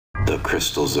The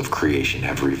crystals of creation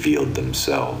have revealed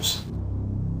themselves.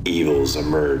 Evils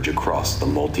emerge across the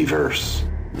multiverse.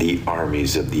 The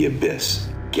armies of the abyss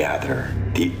gather.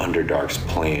 The Underdark's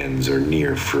plans are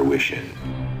near fruition.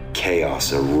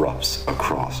 Chaos erupts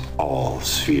across all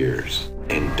spheres,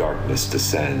 and darkness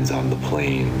descends on the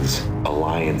planes.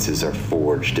 Alliances are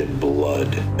forged in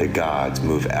blood. The gods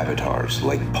move avatars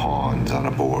like pawns on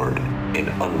a board, and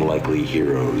unlikely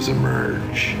heroes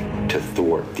emerge to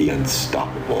thwart the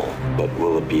unstoppable. But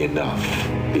will it be enough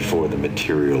before the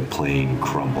material plane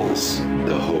crumbles?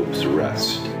 The hopes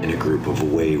rest in a group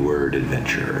of wayward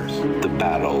adventurers. The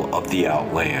battle of the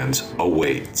Outlands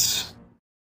awaits.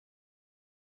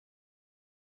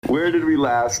 Where did we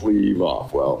last leave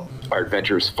off? Well, our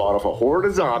adventurers fought off a horde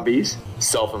of zombies,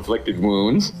 self-inflicted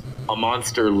wounds, a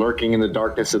monster lurking in the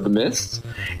darkness of the mists,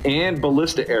 and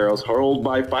ballista arrows hurled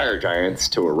by fire giants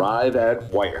to arrive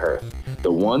at Whitehearth,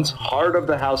 the once heart of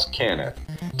the House Cannith,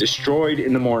 destroyed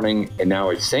in the morning and now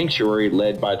a sanctuary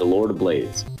led by the Lord of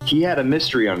Blades. He had a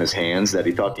mystery on his hands that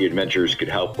he thought the adventurers could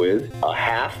help with, a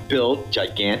half-built,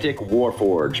 gigantic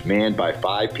warforge manned by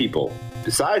 5 people.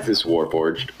 Besides this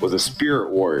warforged was a spirit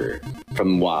warrior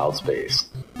from wild space.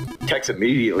 Tex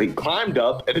immediately climbed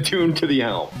up and attuned to the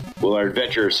helm. Will our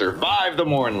adventurers survive the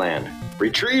Mournland,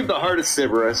 retrieve the heart of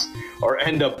Sybaris, or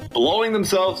end up blowing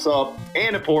themselves up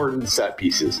and important set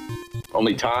pieces?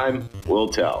 Only time will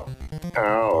tell.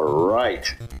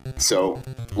 Alright, so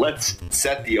let's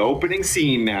set the opening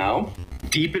scene now.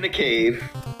 Deep in a cave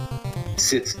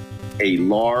sits a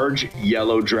large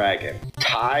yellow dragon,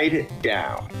 tied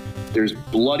down. There's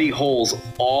bloody holes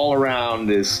all around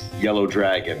this yellow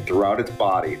dragon throughout its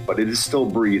body, but it is still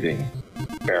breathing,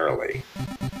 barely.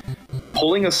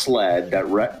 Pulling a sled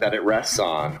that it rests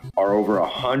on are over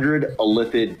 100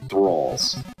 Illithid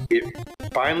thralls. It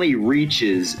finally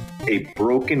reaches a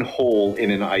broken hole in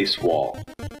an ice wall.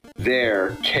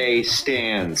 There, Kay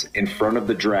stands in front of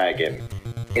the dragon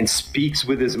and speaks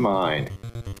with his mind.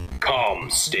 Come,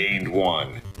 stained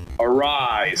one.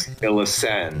 Arise,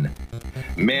 Illicen,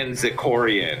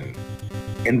 Manzicorian.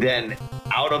 And then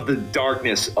out of the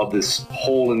darkness of this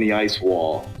hole in the ice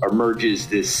wall emerges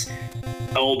this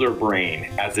elder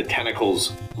brain as the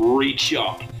tentacles reach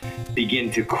up,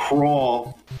 begin to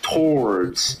crawl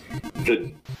towards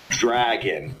the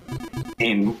dragon,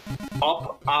 and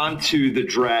up onto the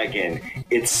dragon,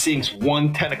 it sinks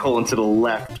one tentacle into the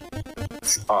left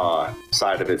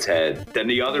side of its head, then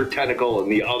the other tentacle on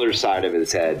the other side of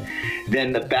its head,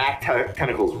 then the back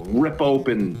tentacles rip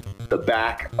open the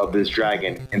back of this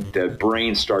dragon, and the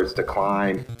brain starts to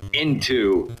climb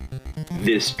into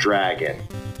this dragon.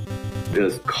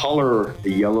 The color,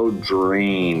 the yellow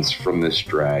drains from this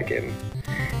dragon,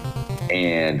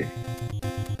 and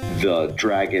the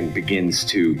dragon begins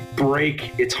to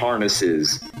break its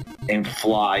harnesses and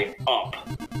fly up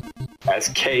as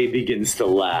Kay begins to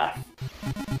laugh.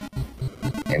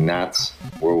 And that's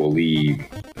where we'll leave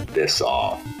this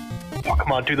off. Oh,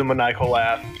 come on, do the maniacal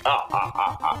laugh.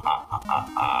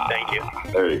 Thank you.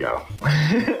 There you go.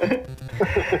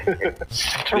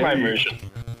 For my version.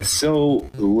 So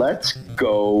let's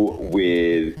go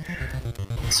with...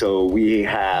 So we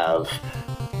have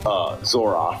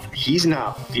Zoroth. He's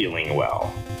not feeling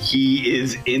well. He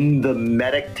is in the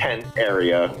medic tent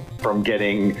area from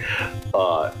getting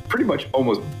pretty much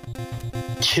almost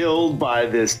killed by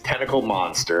this tentacle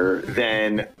monster,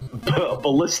 then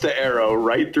ballista arrow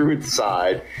right through his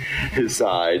side,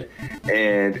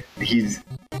 and he's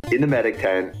in the medic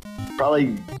tent.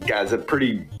 Probably has a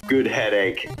pretty good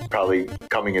headache probably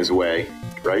coming his way,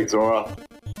 right, Zoroth?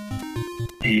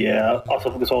 Yeah, also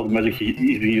because all the magic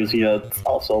he's been using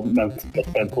also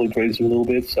mentally drains him a little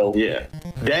bit, so... Yeah.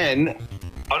 Then,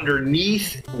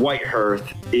 underneath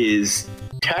Whitehearth is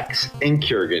Tex and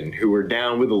Kurgan, who are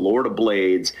down with the Lord of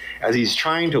Blades, as he's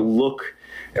trying to look,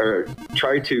 or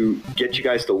try to get you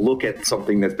guys to look at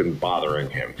something that's been bothering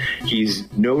him.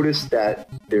 He's noticed that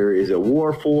there is a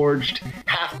Warforged,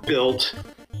 half-built,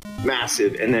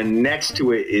 massive, and then next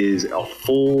to it is a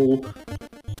full...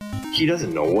 He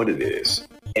doesn't know what it is.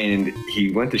 And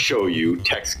he went to show you.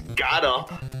 Tex got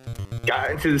up,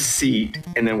 got into the seat,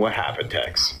 and then what happened,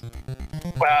 Tex?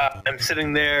 I'm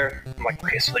sitting there. I'm like,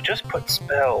 okay, so they just put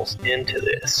spells into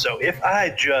this. So if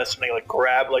I just like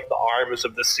grab like the arms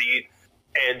of the seat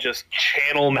and just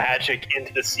channel magic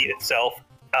into the seat itself,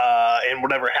 and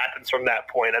whatever happens from that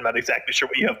point, I'm not exactly sure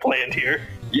what you have planned here.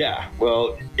 Yeah,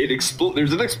 well,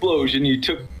 there's an explosion. You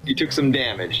took some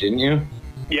damage, didn't you?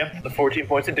 Yep, the 14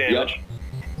 points of damage. Yep.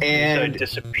 And so I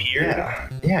disappeared.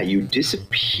 Yeah, you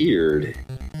disappeared,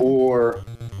 or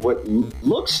what you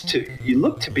look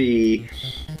to be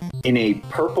in a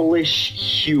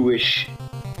purplish, hueish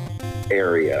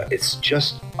area. It's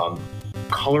just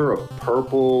color of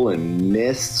purple and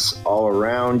mists all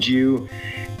around you,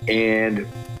 and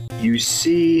you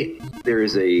see there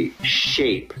is a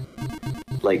shape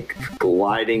like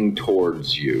gliding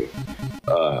towards you,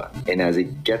 and as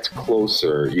it gets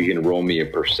closer, you can roll me a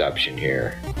perception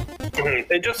here.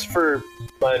 And just for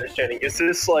my understanding, is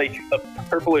this like a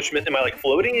purplish mist? Am I like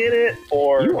floating in it,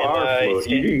 or You am are I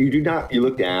floating. You do not. You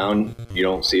look down. You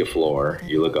don't see a floor.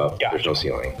 You look up. Gotcha. There's no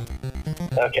ceiling.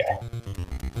 Okay.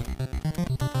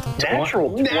 Natural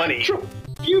 20. Natural.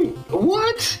 You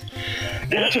what?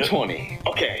 Natural 20.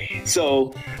 Okay,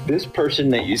 so this person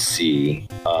that you see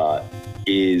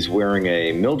is wearing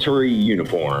a military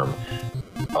uniform,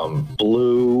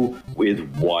 blue with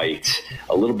white,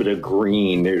 a little bit of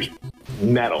green. There's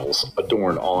medals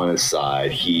adorned on his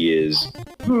side. He is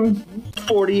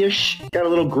 40-ish, got a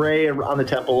little gray on the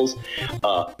temples,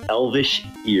 elvish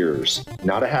ears.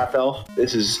 Not a half elf.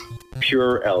 This is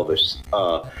pure elvish.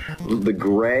 The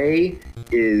gray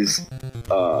is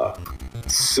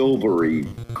silvery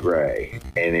gray,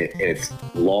 and it's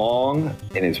long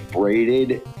and it's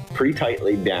braided pretty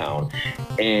tightly down.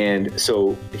 And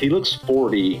so if he looks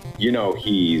 40, you know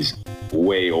he's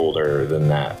way older than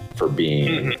that for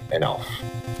being an elf.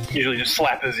 Usually just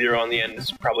slap a 0 on the end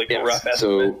is probably a rough estimate.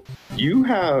 So you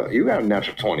have a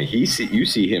natural 20. You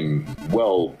see him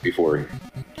well before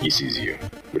he sees you.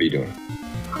 What are you doing?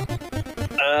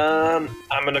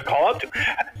 I'm gonna call out to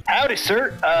howdy,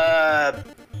 sir.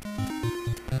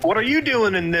 What are you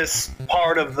doing in this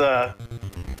part of the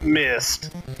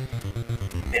mist?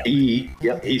 He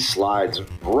slides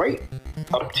right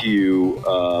up to you,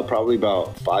 probably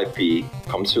about 5 feet,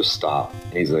 comes to a stop,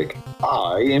 and he's like,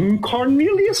 I am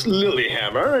Cornelius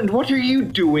Lilyhammer, and what are you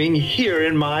doing here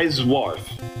in my Zwarth?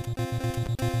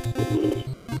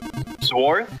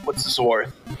 Zwarth? What's the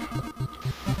Zwarth?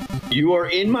 You are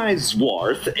in my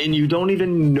Zwarth, and you don't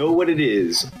even know what it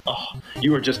is. Oh,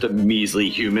 you are just a measly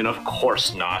human. Of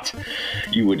course not.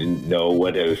 You wouldn't know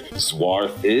what a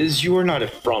Zwarth is. You are not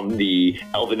from the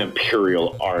Elven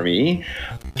Imperial Army.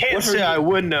 Can't say I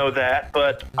would know that,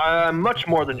 but I'm much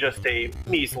more than just a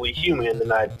measly human,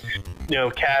 and I,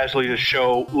 casually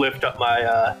just lift up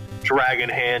my dragon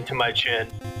hand to my chin.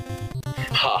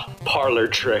 Ha! Parlor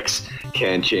tricks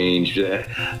can change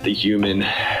the human.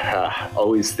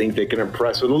 Always think they can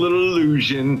impress with a little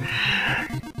illusion.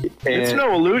 It's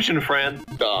no illusion, friend.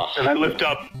 And I lift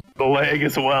up the leg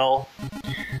as well.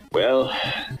 Well,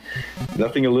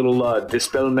 nothing a little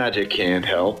dispel magic can't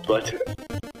help, but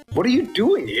what are you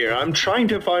doing here? I'm trying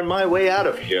to find my way out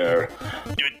of here.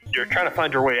 You're trying to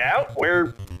find your way out?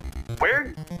 Where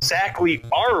exactly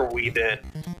are we then?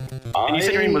 And you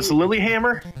said your name was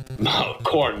Lilyhammer?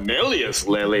 Cornelius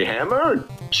Lilyhammer?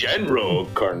 General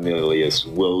Cornelius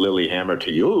Lilyhammer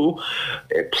to you.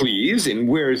 Please, and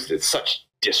where's such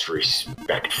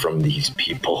disrespect from these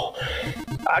people?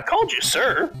 I called you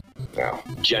sir. Now,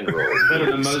 General.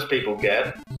 Better than most people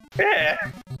get. Yeah.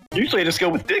 Usually I just go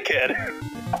with dickhead.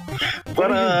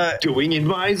 What are you doing in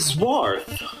my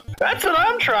Zwarth? That's what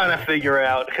I'm trying to figure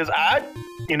out, because I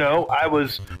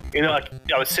was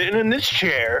sitting in this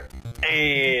chair,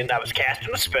 and I was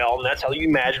casting a spell, and that's how you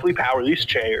magically power these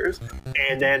chairs.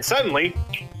 And then suddenly,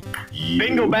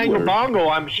 bingo, bango, bongo,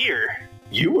 I'm here.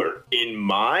 You were in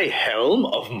my helm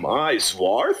of my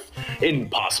Zwarth?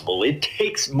 Impossible. It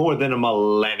takes more than a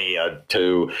millennia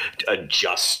to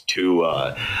adjust to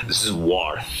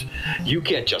Zwarth. You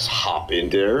can't just hop in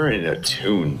there and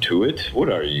attune to it. What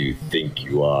are you think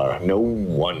you are? No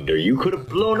wonder. You could have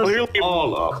blown us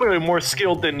all up. Clearly more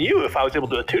skilled than you if I was able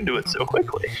to attune to it so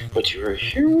quickly. But you're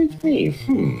here with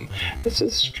me. This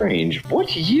is strange.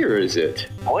 What year is it?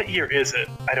 What year is it?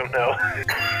 I don't know.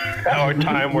 How our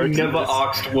time works. Never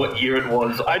asked what year it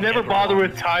was. I never bother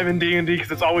with time in D&D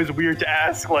because it's always weird to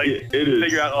ask, it is.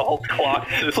 Figure out a whole clock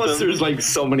system. Plus there's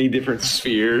so many different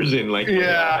spheres and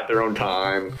at their own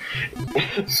time.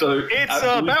 So it's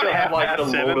about half the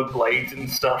past 7. Lord of Blades and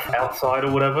stuff outside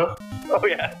or whatever. Oh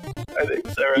yeah, I think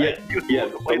so, right? Yeah.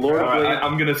 The Lord of Blades.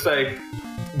 I'm gonna say,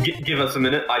 give us a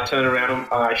minute. I turn around and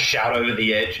I shout over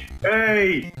the edge.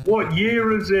 Hey, what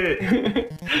year is it?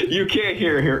 You can't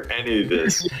hear any of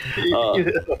this.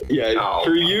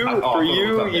 For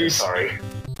you, sorry.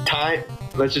 Time.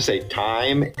 Let's just say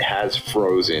time has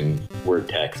frozen where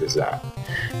Tex is at.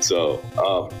 So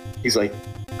he's like,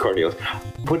 Cornelius,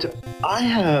 what I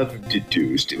have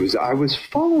deduced was I was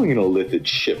following an Illithid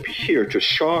ship here to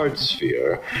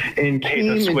Shardsphere and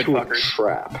came into a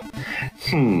trap.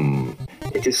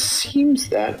 It just seems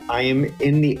that I am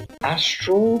in the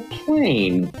astral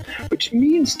plane, which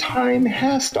means time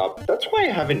has stopped. That's why I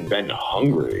haven't been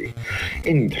hungry.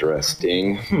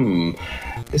 Interesting.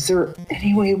 Is there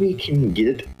any way we can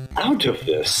get out of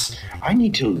this? I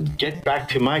need to get back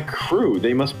to my crew.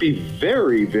 They must be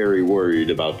very, very worried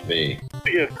about me.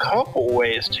 Be a couple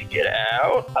ways to get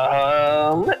out.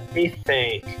 Let me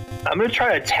think. I'm gonna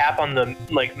try to tap on the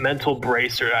mental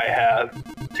bracer I have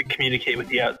to communicate with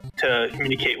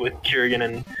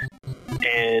Kurgan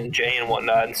and Jay and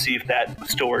whatnot, and see if that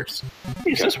still works.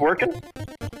 Is this working?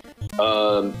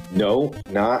 No,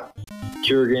 not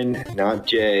Kurgan, not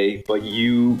Jay, but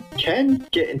you can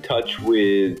get in touch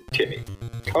with Timmy.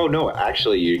 Oh no,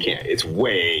 actually you can't. It's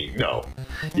no,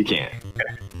 you can't. Okay.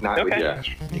 Not with the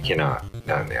astral. You cannot.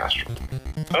 Not in the astral.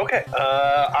 Okay.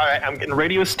 Alright, I'm getting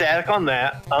radio static on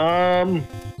that.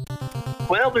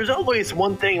 Well, there's always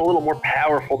one thing a little more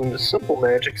powerful than the simple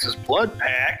magics is blood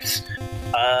pacts.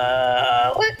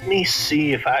 Let me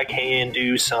see if I can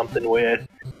do something with.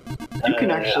 You can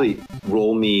actually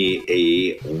roll me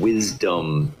a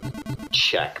wisdom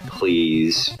check,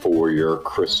 please, for your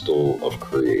crystal of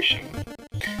creation.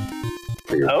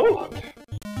 For your bond.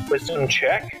 Wisdom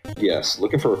check? Yes,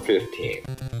 looking for a 15.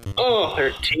 Oh,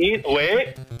 13.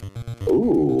 Wait.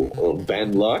 Ooh, a little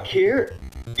bad luck here.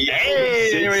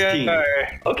 Hey, there we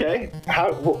are. Okay,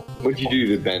 what'd you do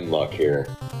to bend luck here?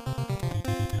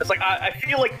 It's like I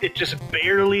feel like it just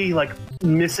barely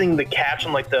missing the catch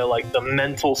on the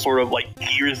mental sort of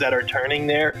gears that are turning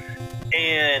there,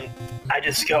 and I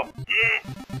just go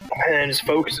and just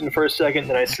focusing for a second,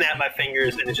 then I snap my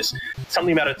fingers, and it's just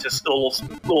something about it, just a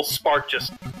little spark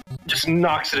just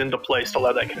knocks it into place to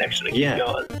allow that connection to keep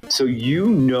going. So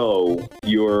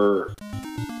your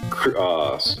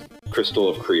crystal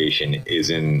of creation is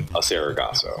in a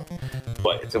Sargasso,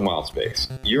 but it's in wild space.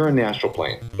 You're in the astral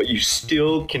plane, but you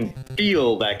still can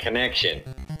feel that connection.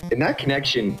 And that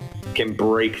connection can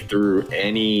break through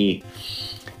any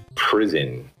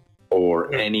prison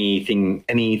or anything,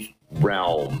 any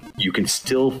realm. You can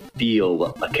still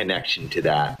feel a connection to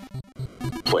that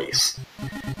place,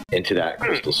 into that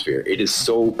crystal sphere. It is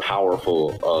so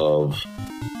powerful of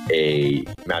a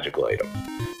magical item.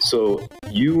 So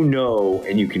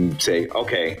and you can say,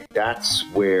 okay, that's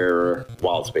where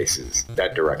wild space is,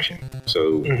 that direction.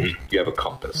 So you have a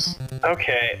compass.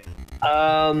 Okay.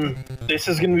 This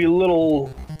is going to be a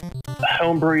little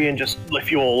homebrew, and just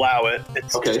if you'll allow it,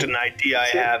 it's just an idea I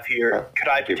have here. Could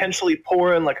I potentially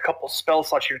pour in a couple spell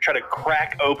slots here to try to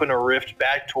crack open a rift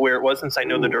back to where it was, since I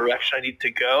know the direction I need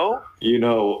to go?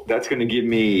 That's going to give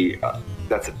me,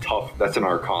 that's an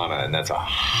Arcana, and that's a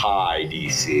high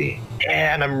DC.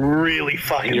 Yeah, and I'm really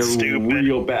fucking stupid. You're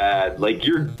real bad.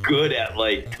 You're good at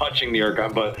touching the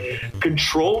Arcana, but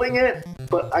controlling it.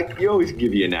 But I can always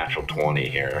give you a natural 20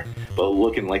 here, but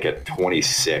looking like a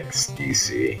 26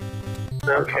 DC.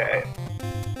 Okay.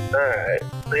 Alright.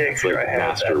 It's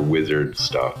master wizard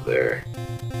stuff there.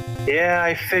 Yeah,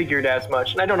 I figured as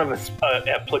much. And I don't have an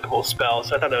applicable spell,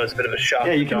 so I thought that was a bit of a shock.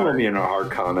 Yeah, you can roll me an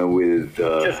Arcana with...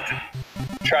 just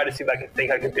try to see if I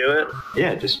can do it.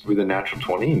 Yeah, just with a natural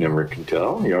 20, you never can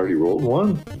tell. You already rolled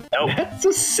one. Nope. That's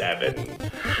a 7.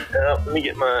 Let me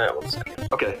get my... 1 second.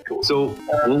 Okay, cool. So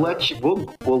we'll let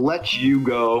you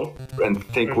go and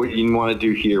think what you want to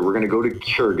do here. We're going to go to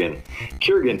Kurgan.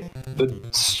 Kurgan, the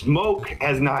smoke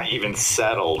has not even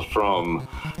settled from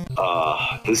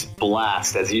this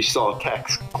blast, as you saw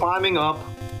Tex climbing up,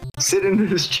 sitting in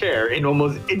his chair, and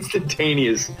almost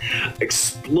instantaneous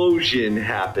explosion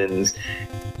happens.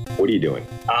 What are you doing?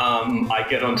 I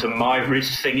get onto my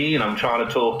wrist thingy and I'm trying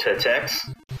to talk to Tex.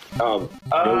 No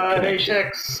connection. Hey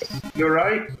Tex, you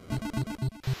alright?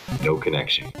 No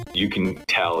connection. You can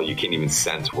tell, you can't even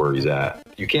sense where he's at.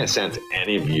 You can't sense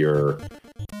any of your...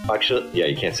 Actually, yeah,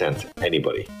 you can't sense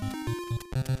anybody.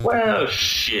 Well,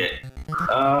 shit.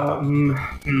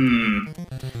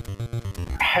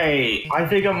 Hey, I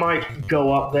think I might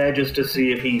go up there just to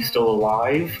see if he's still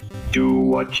alive. Do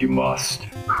what you must.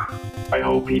 I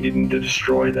hope he didn't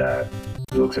destroy that.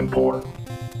 It looks important.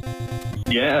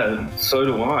 Yeah, so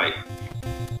do I.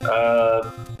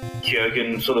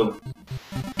 Kurgan sort of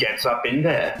gets up in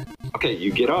there. Okay,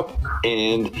 you get up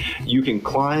and you can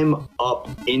climb up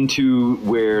into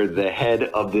where the head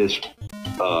of this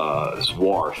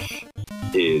Zwarth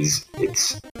is.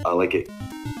 It's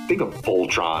think of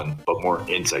Voltron, but more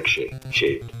insect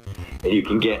shaped. And you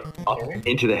can get up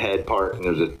into the head part, and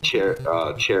there's a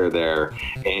chair there,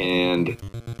 and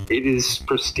it is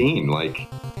pristine.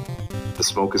 The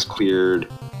smoke is cleared,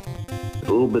 a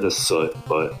little bit of soot,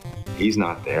 but He's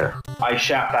not there. I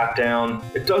shout back down,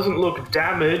 it doesn't look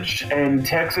damaged, and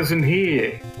Tex isn't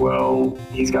here. Well,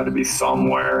 he's got to be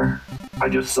somewhere. I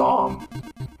just saw him.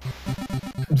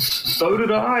 So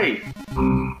did I.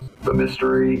 The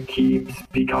mystery keeps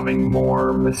becoming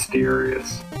more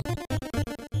mysterious.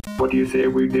 What do you say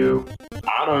we do?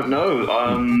 I don't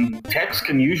know. Tex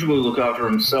can usually look after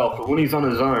himself, but when he's on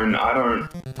his own, I don't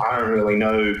really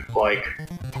know. Like,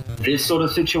 this sort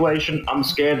of situation, I'm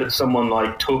scared that someone,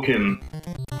 like, took him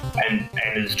and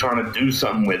is trying to do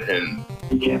something with him.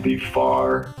 He can't be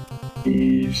far.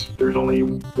 There's only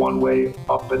one way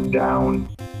up and down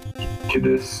to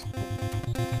this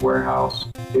warehouse.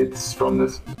 It's from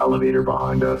this elevator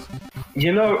behind us.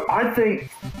 You know, I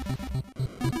think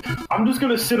I'm just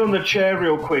gonna sit on the chair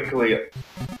real quickly.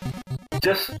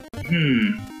 Just,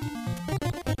 And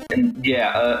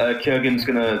yeah, Kurgan's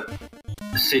gonna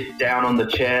sit down on the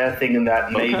chair, thinking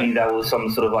that maybe that was some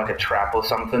sort of like a trap or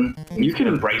something. You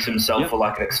can brace himself for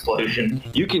like an explosion.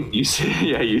 You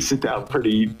sit down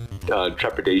pretty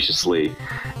trepidatiously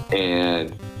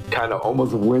and kind of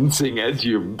almost wincing as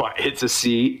your butt hits a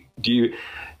seat.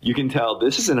 You can tell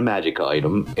this isn't a magic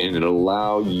item, and it'll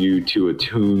allow you to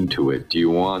attune to it. Do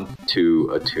you want to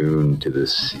attune to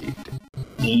this seat?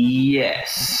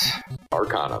 Yes.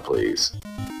 Arcana, please.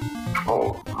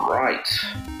 All right.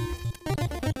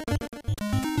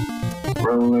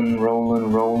 Rolling.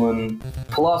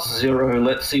 +0.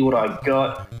 Let's see what I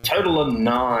got. Total of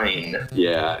 9.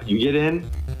 Yeah, you get in,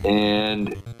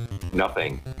 and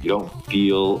nothing. You don't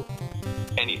feel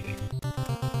anything.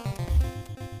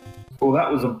 Well,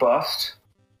 that was a bust.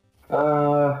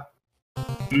 All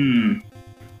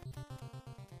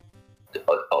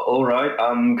right.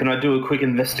 Can I do a quick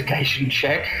investigation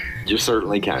check? You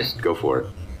certainly can. Go for it.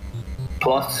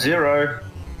 +0.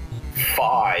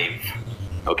 5.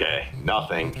 Okay,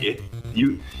 nothing.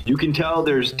 You can tell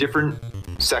there's different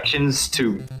sections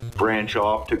to branch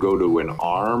off to go to an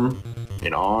arm,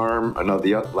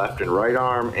 another left and right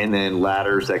arm, and then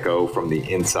ladders that go from the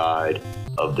inside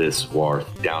of this Warth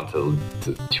down to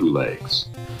 2 legs.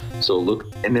 So look,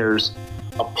 and there's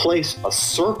a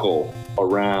circle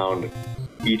around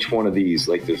each one of these.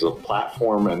 Like there's a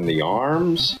platform in the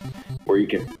arms where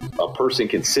a person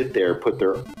can sit there, put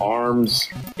their arms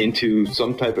into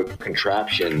some type of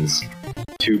contraptions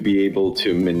to be able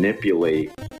to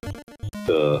manipulate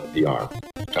the arm.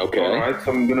 Okay. All right,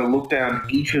 so I'm gonna look down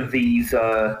each of these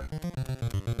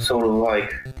sort of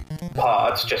like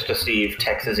parts just to see if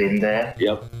Tex is in there.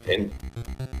 Yep. And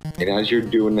as you're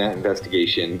doing that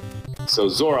investigation, so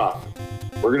Zoroth,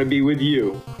 we're gonna be with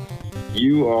you.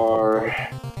 You are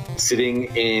sitting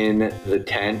in the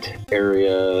tent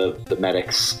area, the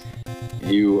medics.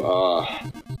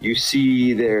 You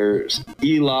see there's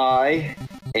Eli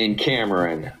and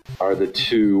Cameron are the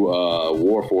 2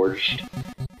 Warforged,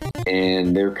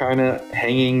 and they're kind of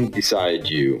hanging beside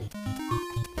you.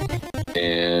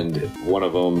 And one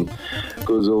of them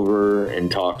goes over and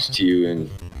talks to you, and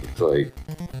it's like,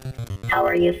 "How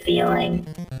are you feeling?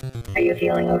 Are you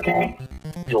feeling okay?"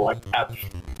 You'll like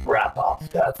wrap off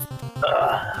that.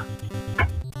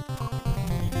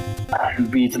 I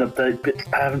haven't been beaten up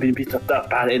that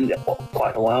bad in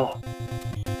quite a while.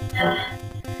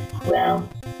 Well,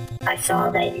 I saw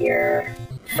that your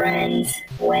friends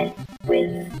went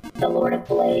with the Lord of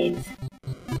Blades.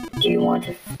 Do you want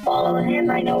to follow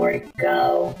him? I know where to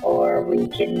go, or we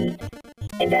can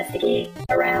investigate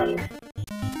around.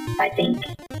 I think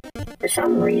for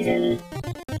some reason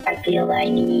I feel I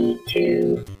need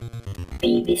to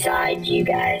be beside you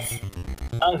guys.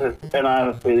 And I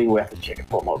have a feeling we have to check it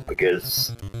for more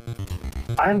because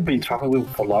I haven't been traveling with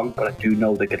them for long, but I do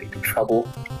know they're getting into trouble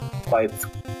quite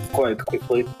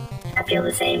quickly. I feel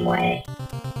the same way.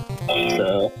 And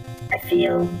So I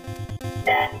feel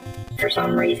that for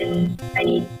some reason I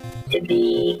need to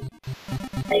be,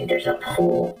 like, there's a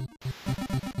pull.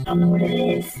 I don't know what it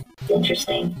is. It's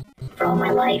interesting. For all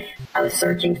my life, I was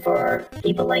searching for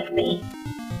people like me.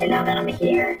 And now that I'm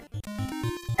here,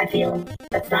 I feel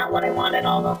that's not what I want at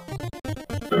all.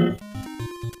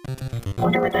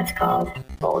 Wonder what that's called.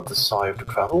 not a desire to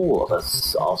travel, or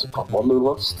that's also got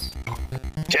wanderlust.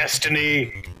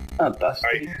 Destiny. And that's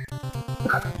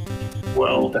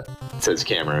well, says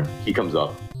Cameron. He comes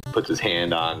up, puts his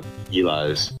hand on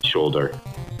Eli's shoulder.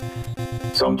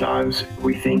 Sometimes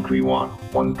we think we want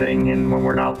one thing, and when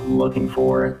we're not looking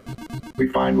for it, we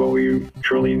find what we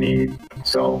truly need.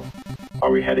 So,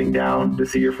 are we heading down to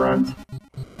see your friends?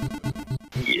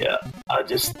 yeah. I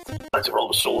just roll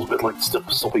my shoulders a bit like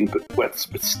something a bit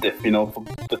stiff, you know, from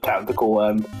the tentacle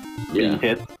and being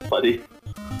hit, buddy.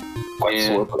 Quite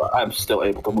sore, but I'm still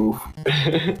able to move.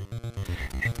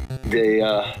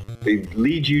 they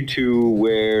lead you to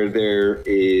where there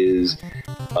is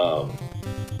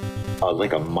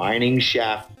like a mining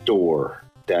shaft door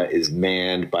that is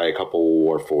manned by a couple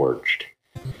Warforged.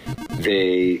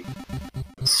 They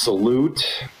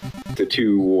salute the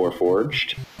two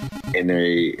Warforged, and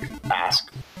they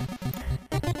ask,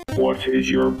 "What is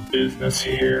your business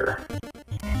here?"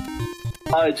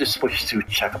 I just wish to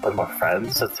check up on my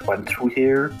friends that went through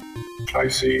here. I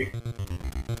see.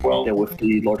 Well, They're with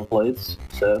the Lord of Blades,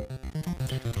 so...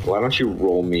 why don't you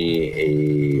roll me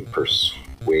a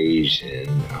persuasion?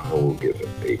 I'll give it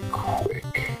a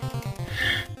quick...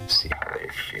 see how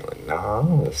they're feeling.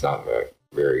 No, that's not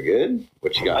very good.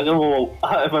 What you I got? don't know,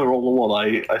 if I roll a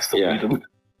 1, I still Yeah. need them.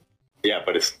 Yeah,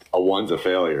 but it's a 1's a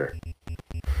failure.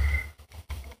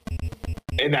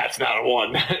 And that's not a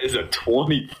 1. That is a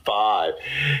 25.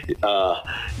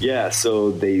 Yeah,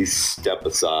 so they step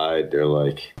aside. They're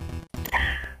like,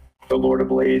 the Lord of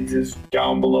Blades is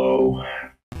down below.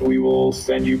 We will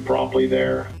send you promptly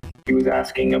there. He was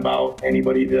asking about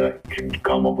anybody that could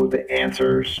come up with the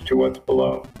answers to what's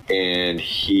below. and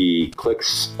he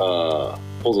clicks,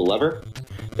 pulls a lever.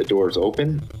 The doors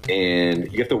open,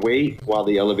 and you have to wait while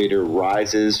the elevator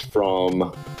rises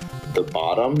from the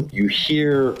bottom. You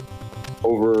hear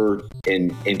over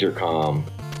an intercom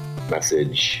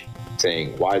message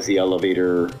saying, "Why is the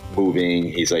elevator moving?"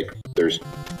 He's like, "There's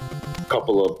a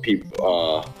couple of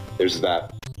people. There's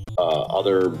that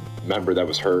other member that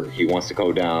was hurt. He wants to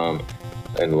go down."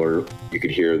 And you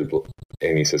could hear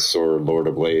and he says, "Sir, Lord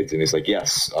of Blades," and he's like,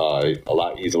 "Yes,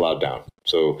 he's allowed down."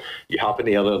 So you hop in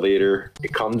the elevator,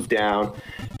 it comes down,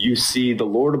 you see the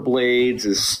Lord of Blades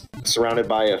is surrounded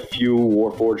by a few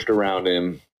Warforged around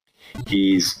him.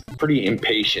 He's pretty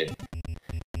impatient,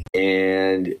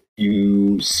 and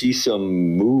you see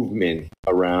some movement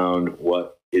around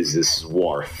what is this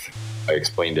Zwarth. I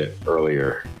explained it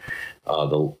earlier.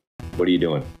 What are you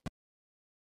doing?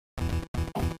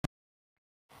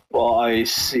 Well, I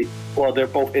see. Well, they're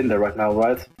both in there right now,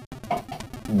 right?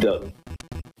 The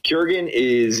Kurgan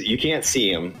is, you can't see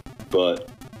him, but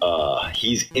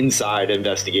he's inside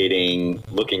investigating,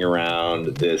 looking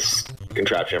around this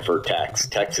contraption for Tex.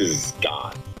 Tex is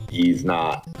gone. He's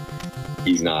not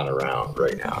around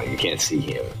right now. You can't see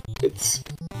him. It's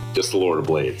just the Lord of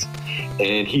Blades.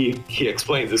 And he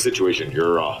explains the situation.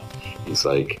 He's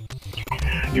like,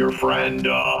 Your friend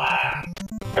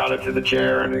got into the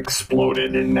chair and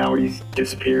exploded, and now he's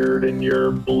disappeared, and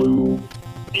your blue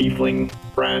tiefling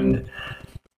friend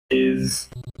is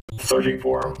searching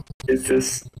for him. Is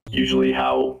this usually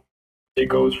how it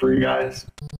goes for you guys?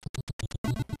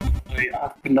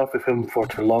 I've been up with him for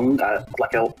too long,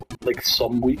 like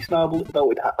some weeks now.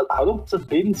 No, how long has it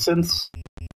been since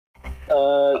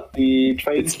the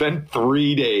train? it's been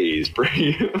 3 days for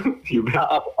you. You've been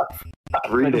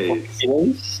 3 days.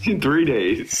 3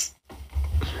 days.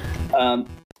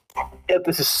 Yeah,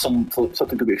 this is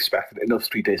something to be expected. In those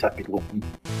 3 days I've been with him.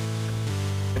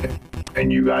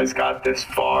 And you guys got this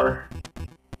far?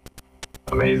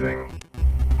 Amazing.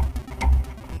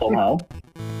 Somehow.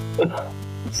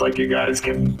 It's like you guys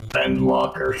can bend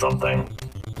luck or something.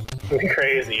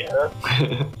 Crazy, huh?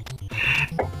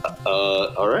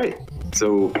 All right.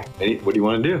 So, what do you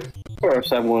want to do?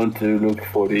 First, I wanted to look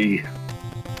for the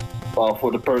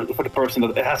person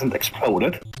that hasn't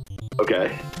exploded.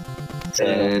 Okay.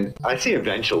 And I see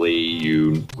eventually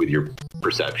you, with your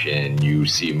perception, you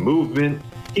see movement.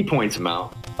 He points him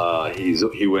out.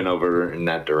 He went over in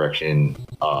that direction,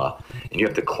 and you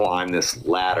have to climb this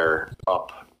ladder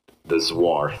up the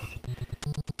Zwarth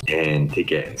and to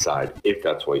get inside, if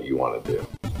that's what you want to do.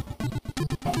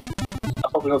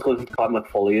 I'm probably not going to climb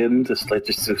fully in, just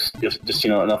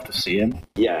enough to see him.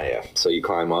 Yeah. So you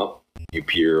climb up, you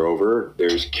peer over.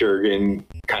 There's Kurgan.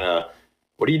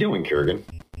 What are you doing, Kurgan?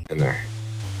 In there.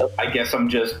 I guess I'm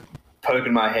just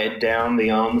poking my head down the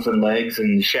arms and legs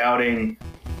and shouting,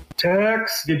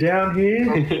 "Tex, you down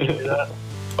here?"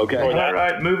 Okay. All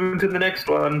right, moving to the next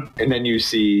one. And then you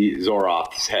see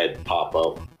Zoroth's head pop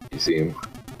up. You see him.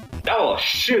 Oh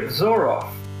shit, Zoroth.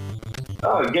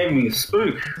 Oh, it gave me a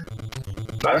spook.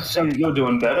 Nice to see you're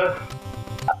doing better.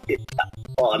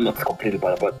 Well, I'm not completely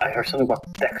about it, but I heard something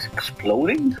about Dex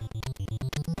exploding.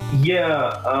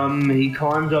 Yeah, he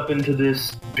climbed up into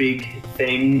this big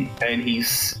thing, and he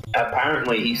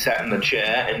sat in the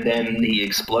chair, and then he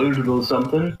exploded or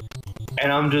something.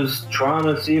 And I'm just trying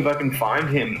to see if I can find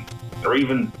him, or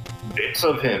even bits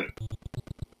of him.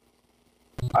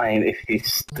 I mean, if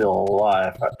he's still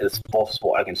alive, it's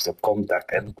possible I can still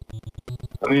contact him.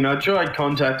 I mean, I tried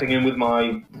contacting him with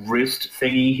my wrist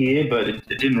thingy here, but it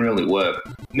didn't really work.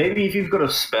 Maybe if you've got a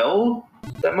spell,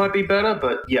 that might be better,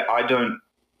 but yeah, I don't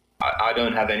I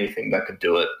don't have anything that could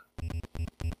do it.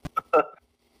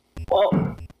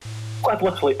 Well, quite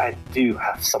luckily, I do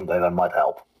have something that might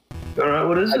help. All right,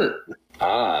 what is it?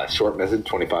 Short message,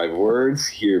 25 words.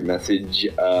 Here, message,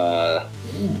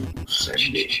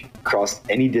 cross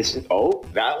any distance. Oh,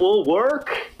 that will work.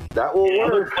 That will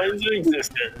Other work. planes of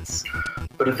existence.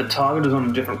 But if the target is on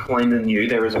a different plane than you,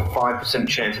 there is a 5%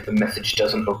 chance that the message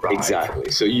doesn't arrive. Exactly.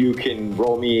 So you can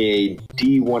roll me a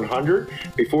D100.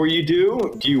 Before you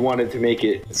do you want it to make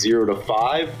it 0 to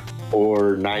 5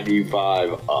 or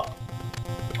 95 up?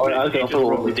 Oh, I You can just also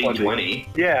roll the roll D20.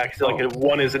 Yeah, because like a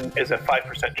 1 is a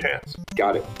 5% chance.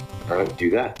 Got it. All right, do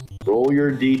that. Roll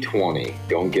your D20.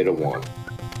 Don't get a 1.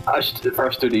 I should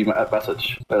first do the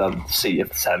message and then see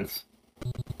if it sends.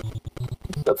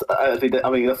 That's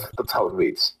that's how it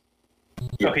reads.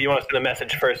 Yeah. Okay, you want to send a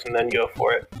message first and then go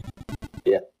for it.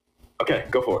 Yeah. Okay,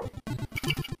 go for it.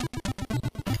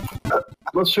 I'm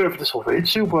not sure if this will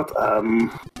reach you, but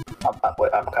I'm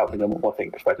counting them with my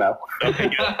fingers right now. Okay,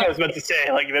 good. I was about to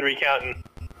say, like, you better be counting.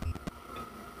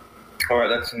 All right,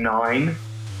 that's 9.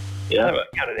 I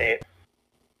counted 8.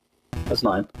 That's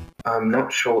 9. I'm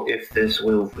not sure if this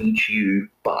will reach you,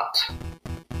 but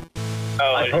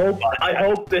Oh, I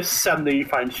hope this 70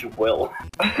 finds you well.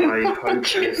 I hope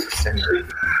it's sending.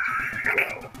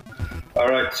 All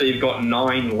right, so you've got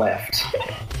 9 left.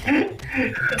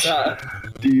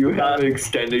 Do you have an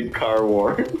extended car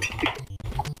warranty?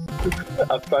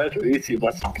 I'm trying to reach you,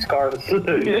 but scars.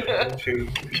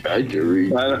 Tried to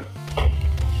read.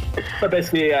 But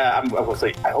basically, I was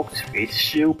say I hope this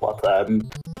reaches you, but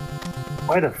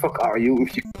where the fuck are you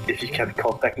if you can't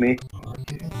contact me?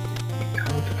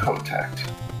 Contact.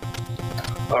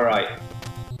 All right,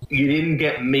 you didn't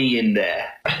get me in there.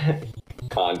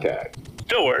 Contact.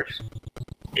 still works.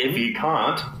 If you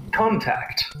can't,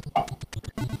 contact.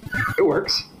 It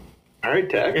works. All right,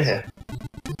 Tex. Yeah.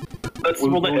 Let's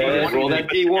roll that D1. Roll that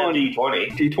D1. D20.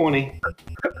 D20.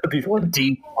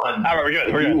 D1. All right, we're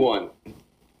good. We're good. D1.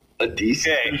 A D6.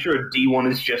 Okay. I'm sure a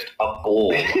D1 is just a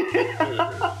ball.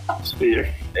 Spear.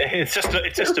 It's just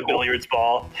a billiards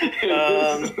ball.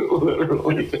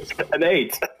 Literally. An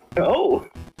 8. Oh.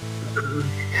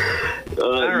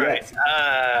 All right.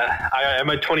 I'm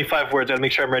at 25 words. I gotta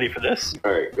make sure I'm ready for this.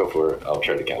 All right, go for it. I'll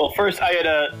try to count. Well, first I had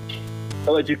a.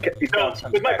 Oh, you No, count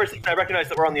some with my text. perception, I recognize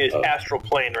that we're on the astral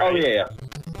plane, right? Oh, yeah.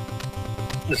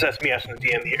 That's me asking the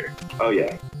DM here. Oh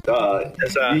yeah.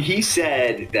 He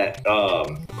said that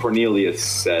Cornelius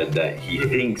said that he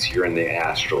thinks you're in the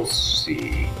astral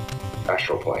plane.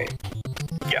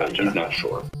 But Gotcha. he's not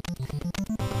sure.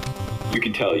 You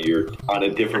can tell you're on a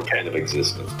different kind of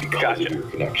existence because of your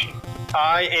connection.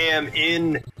 I am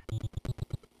in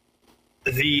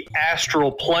the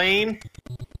astral plane.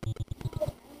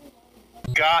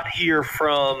 Got here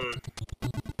from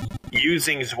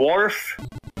using Zwarf.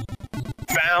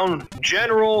 Found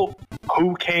General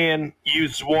who can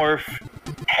use Zwarf.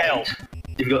 Help.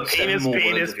 You've got Penis, 7 more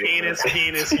penis, words of your penis, word.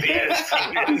 penis,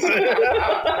 penis, penis.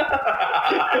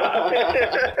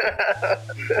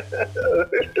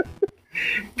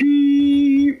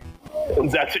 Beep.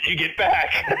 That's what you get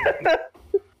back.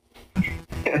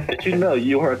 Did you know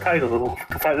you are entitled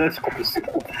to financial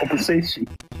compensation?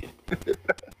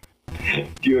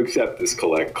 Do you accept this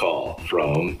collect call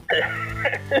from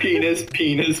penis,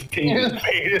 penis, penis? Penis,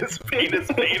 penis,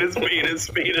 penis, penis,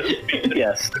 penis, penis.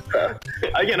 Yes.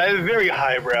 Again, I have very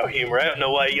highbrow humor. I don't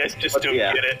know why you guys just But don't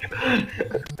yeah. get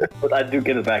it. But I do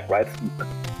get it back, right?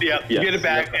 Yeah, you Yes. get it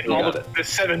back, Yep, and you all got the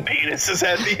 7 penises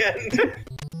at the end.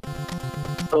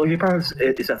 So your parents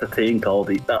is that a thing called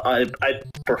the? I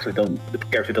personally don't. The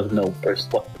character doesn't know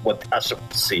first what Astral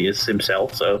C is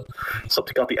himself. So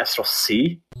something called the Astral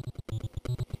C,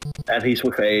 and he's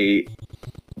with a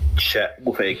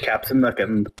captain that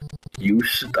can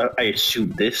use. I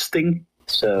assume this thing.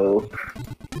 So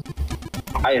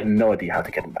I have no idea how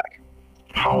to get him back.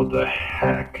 How the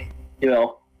heck? You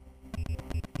know.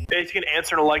 You can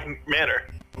answer in a like manner.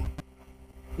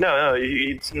 No,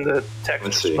 it's in the text.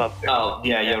 Let's see. Up there. Oh,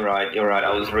 yeah, you're right.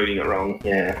 I was reading it wrong.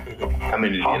 Yeah. I'm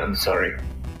an idiot. I'm sorry.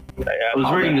 I was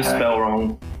How reading the the heck? spell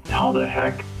wrong. How the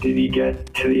heck did he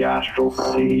get to the astral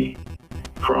sea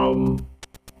from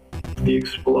the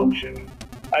explosion?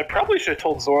 I probably should have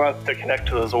told Zora to connect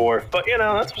to the Zorf, but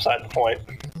that's beside the point.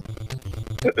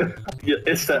 Yeah,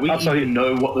 it's that. We I'm don't sorry. even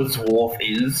know what the dwarf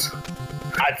is.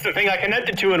 That's the thing I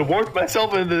connected to and warped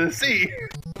myself into the sea.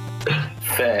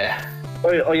 Fair.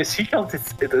 Oh yes, he counted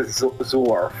it as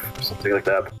Zorf or something like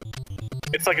that.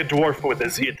 It's like a dwarf with a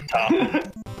Z at the top.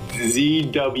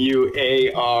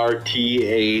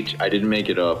 ZWARTH. I didn't make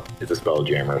it up. It's a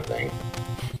Spelljammer thing.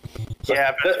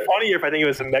 Yeah, but it's funnier if I think it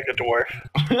was a mega dwarf.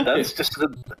 That's just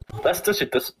That's the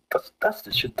shit. That's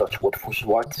the shit Dutch word for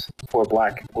white, for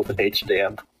black with an H at the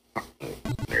end.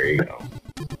 There you go.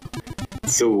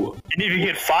 So, And if you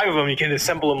get 5 of them, you can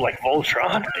assemble them like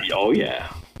Voltron. oh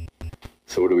yeah.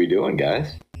 So what are we doing,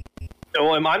 guys?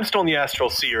 Oh, I'm still in the Astral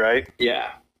Sea, right?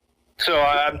 Yeah. So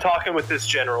I'm talking with this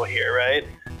general here, right?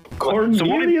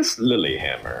 Cornelius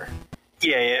Lilyhammer.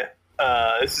 Yeah.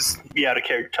 This is me out of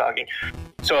character talking.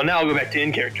 So now I'll go back to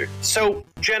in character. So,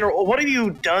 General, what have you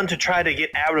done to try to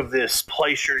get out of this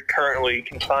place you're currently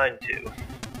confined to?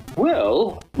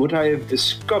 Well, what I have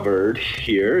discovered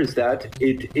here is that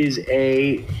it is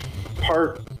it's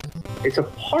a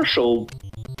partial,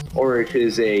 or it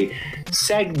is a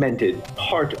segmented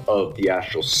part of the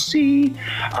Astral Sea.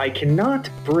 I cannot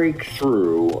break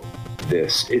through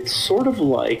this. It's sort of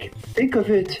like, think of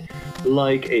it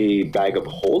like a bag of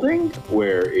holding,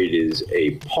 where it is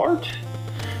a part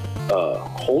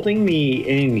holding me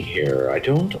in here. I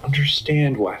don't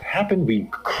understand what happened. We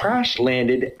crash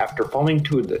landed after falling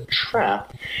to the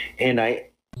trap, and I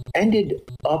ended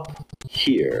up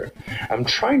here. I'm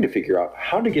trying to figure out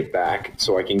how to get back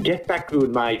so I can get back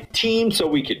with my team so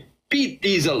we can beat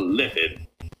these Illithid.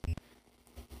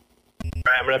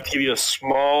 I'm gonna have to give you a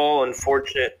small,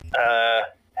 unfortunate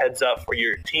heads up for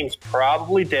your team's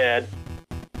probably dead.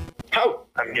 How?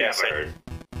 I'm guessing.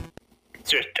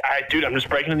 Dude, I'm just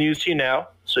breaking the news to you now,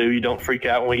 so you don't freak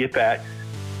out when we get back.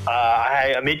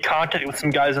 I made contact with some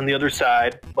guys on the other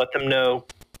side, let them know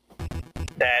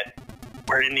that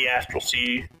we're in the Astral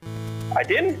Sea. I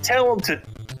didn't tell them to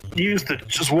use the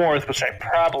Zwarth, which I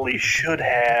probably should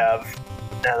have,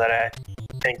 now that I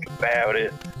think about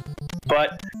it.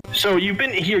 But, so you've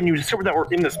been here and you discovered that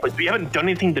we're in this place, but you haven't done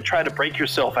anything to try to break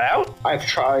yourself out? I've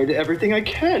tried everything I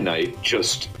can.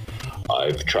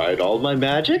 I've tried all my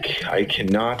magic. I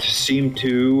cannot seem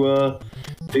to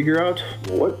figure out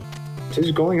what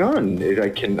is going on.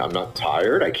 I'm not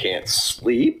tired. I can't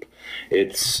sleep.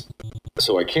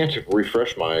 So I can't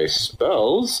refresh my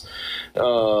spells.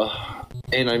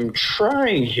 And I'm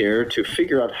trying here to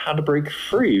figure out how to break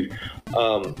free.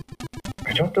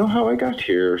 I don't know how I got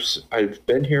here. I've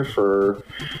been here for,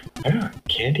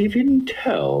 can't even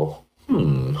tell.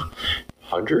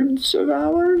 Hundreds of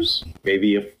hours?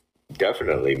 Maybe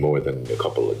definitely more than a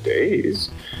couple of days.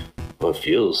 Well, it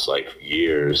feels like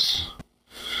years.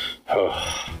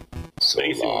 Oh, so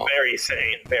You seem long. very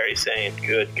sane, very sane.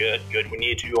 Good. We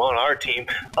need you on our team.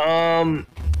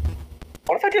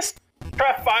 What if I just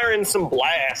try firing some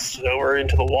blasts over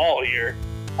into the wall here?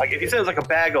 Like, if he says like a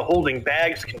bag of holding,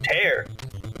 bags can tear.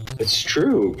 It's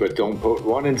true, but don't put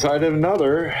one inside of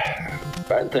another.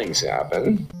 Bad things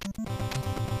happen.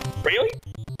 Really?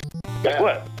 Like Yeah.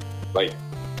 what? Like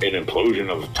an implosion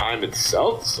of time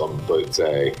itself, some would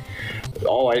say.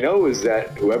 All I know is that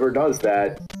whoever does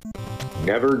that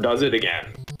never does it again.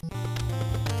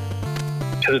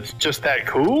 Because it's just that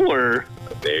cool, or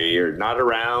They're not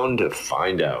around to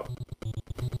find out.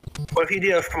 what if he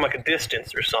did it from like a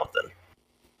distance or something?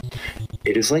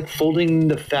 It is like folding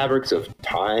the fabrics of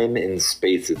time and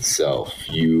space itself.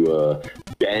 You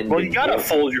bend. Well, you and gotta warp.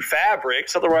 fold your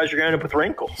fabrics, otherwise you're gonna end up with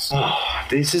wrinkles. Oh,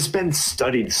 this has been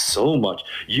studied so much.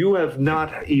 You have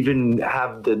not even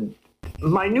have the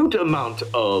minute amount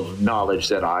of knowledge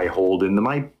that I hold in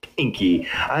my pinky.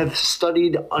 I've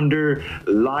studied under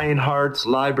Lionheart's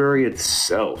library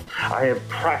itself. I have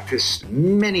practiced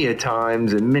many a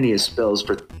times and many a spells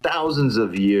for thousands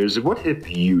of years. What have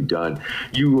you done?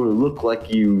 You look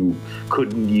like you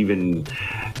couldn't even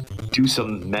do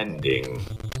some mending.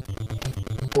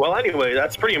 Well, anyway,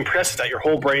 that's pretty impressive that your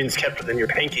whole brain's kept within your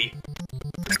pinky.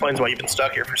 Explains why you've been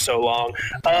stuck here for so long.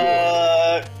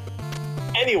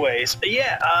 Anyways,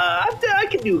 yeah, I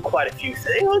can do quite a few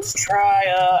things. Let's try,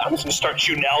 I'm just gonna start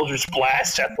shooting Eldritch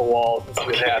Blast at the wall and see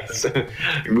what happens. So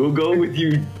we'll go with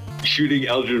you shooting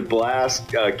Eldritch Blast,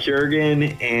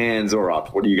 Kurgan, and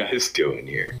Zoroth. What are you guys doing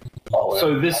here?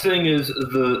 So this thing is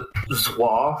the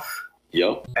Zwarth,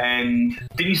 Yep. and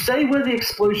did you say where the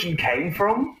explosion came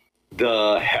from?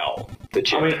 The hell. The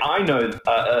chip. I mean, I know,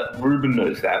 Ruben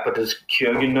knows that, but does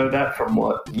Kurgan know that from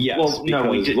what? Yes, well, no,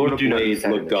 we because do, Lord we of do know Blades he's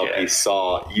had in looked the up, chat. he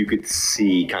saw, you could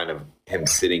see kind of him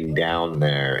sitting down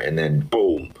there, and then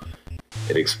boom,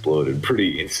 it exploded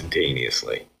pretty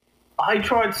instantaneously. I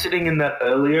tried sitting in that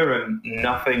earlier and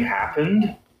nothing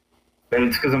happened. Maybe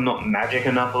it's because I'm not magic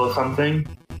enough or something.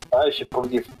 I should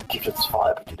probably give it a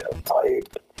try, but I'm tired.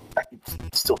 But I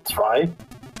can still try.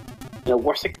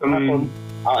 Worst thing can happen,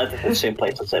 I'll end up in the same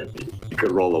place as him. You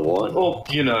could roll a 1. Or,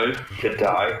 could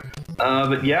die.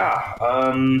 But yeah,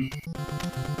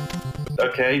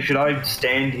 okay, should I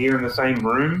stand here in the same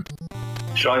room?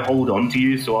 Should I hold on to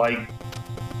you so I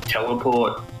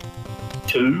teleport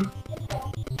to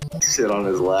sit on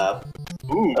his lap.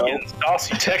 Ooh, getting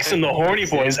saucy. Tex and the horny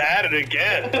boys at it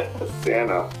again.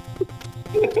 Santa.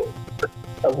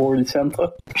 I've already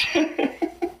Santa.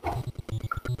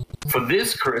 For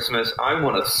this Christmas, I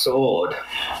want a sword.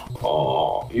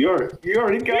 Oh, you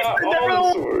already got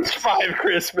all the swords. 5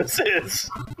 Christmases.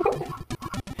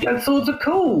 And swords are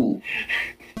cool.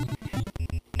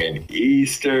 And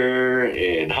Easter,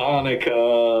 and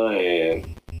Hanukkah,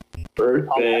 and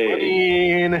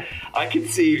birthday. I can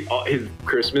see his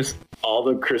Christmas. All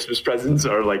the Christmas presents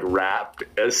are like wrapped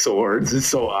as swords. It's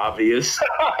so obvious.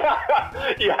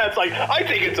 Yeah, it's like, I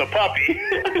think it's a puppy.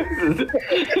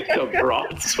 A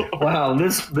broadsword. Wow,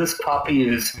 this puppy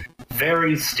is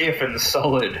very stiff and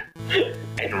solid.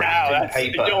 And wrapped in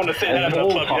paper. You don't want to say that about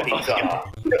All a puppy. puppies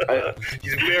are.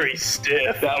 He's very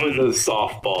stiff. That was a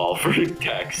softball for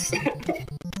Tex.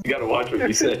 You gotta watch what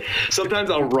you say. Sometimes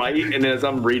I'll write, and as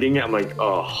I'm reading, I'm like,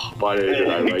 oh, why did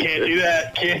I write Can't this? do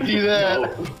that. Can't do that.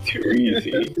 No, too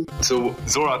easy. So,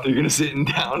 Zorath, you're gonna sit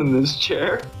down in this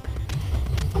chair?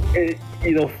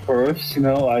 First,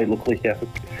 I look like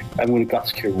I'm going to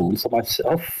gas cure wounds on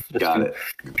myself. Just Got to it.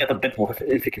 Get a bit more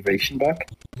invigoration back.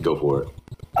 Go for it.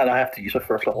 And I have to use my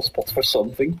first level spots for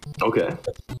something. Okay.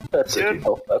 That's Good. it.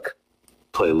 Oh, look.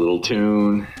 Play a little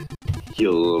tune.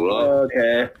 Heal a little up.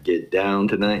 Okay. Get down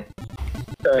tonight.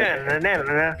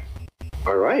 Na-na-na-na-na.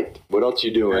 All right. What else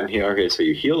you doing here? Okay, so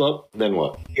you heal up. Then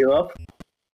what? Heal up.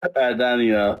 And then,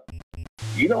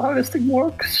 you know how this thing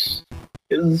works?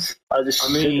 Is I just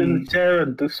sit in the chair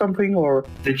and do something, or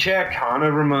The chair kind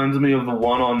of reminds me of the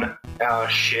one on our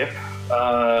ship,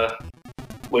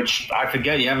 which I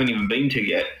forget you haven't even been to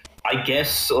yet. I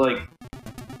guess,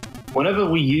 whenever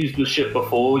we used the ship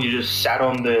before, you just sat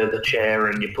on the chair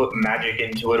and you put magic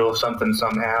into it or something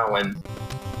somehow, and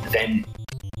then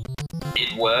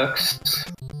it works.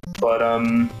 But,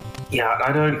 yeah,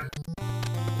 I don't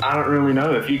really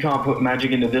know. If you can't put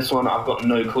magic into this one, I've got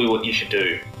no clue what you should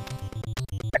do.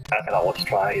 I can always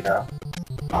try,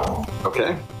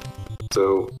 Okay.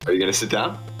 So, are you gonna sit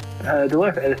down? Do I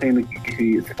have anything that gives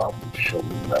me advantage?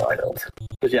 No, I don't.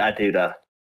 But yeah, I do that.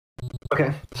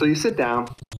 Okay. So you sit down.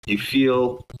 You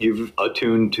feel you've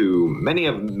attuned to many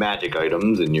of magic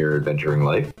items in your adventuring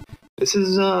life. This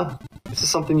is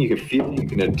something you can feel you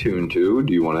can attune to.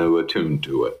 Do you want to attune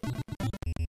to it?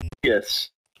 Yes.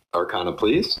 Arcana,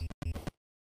 please.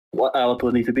 What do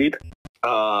I need to beat?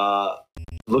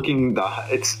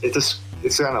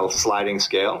 It's on a sliding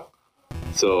scale.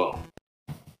 So,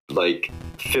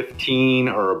 15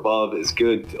 or above is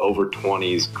good. Over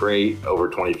 20 is great. Over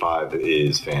 25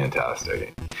 is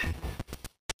fantastic.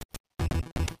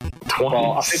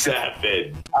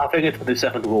 27. I think it's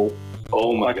 27 rule.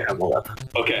 Oh my I god. can handle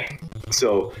that. Okay,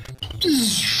 so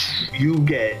you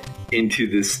get into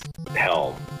this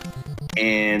helm,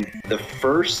 and the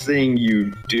first thing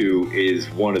you do is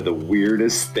one of the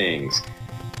weirdest things.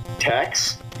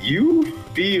 Tex, you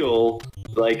feel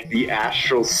like the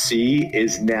astral sea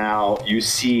is now, you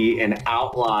see an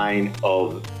outline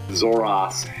of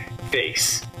Zorath's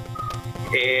face.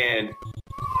 And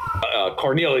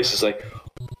Cornelius is like,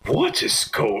 what is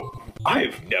going?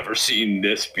 I've never seen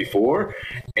this before.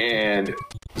 And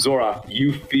Zorath,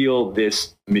 you feel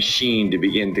this machine to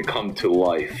begin to come to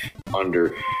life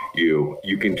under you.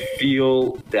 You can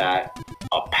feel that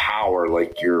a power,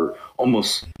 like you're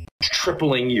almost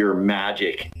tripling your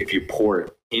magic if you pour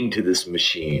it into this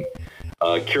machine.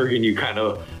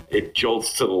 Kurgan, it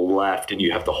jolts to the left and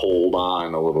you have to hold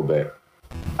on a little bit.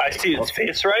 I see his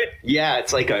face, right? Yeah,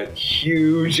 it's like a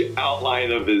huge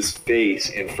outline of his face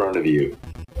in front of you.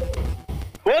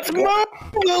 Let's move,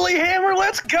 Lilyhammer,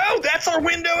 let's go! That's our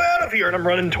window out of here! And I'm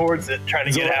running towards it,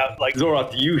 trying to get out.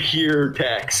 Zorath, you hear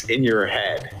Tex in your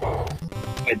head.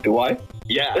 Do I?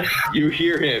 Yeah, you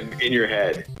hear him in your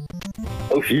head.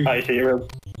 Oh, I hear him.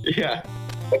 Yeah.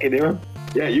 I can hear him.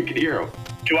 Yeah, you can hear him.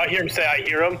 Do I hear him say I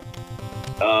hear him?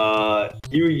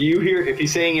 You hear, if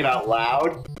he's saying it out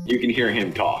loud, you can hear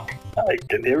him talk. I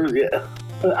can hear him, yeah.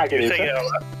 I can You're hear saying it him. out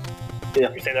loud? Yeah.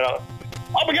 You're saying that out loud?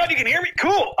 Oh my god, you can hear me?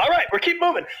 Cool! Alright, we're keep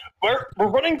moving. We're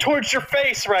running towards your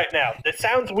face right now. That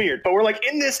sounds weird, but we're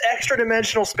in this extra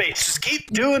dimensional space. Just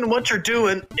keep doing what you're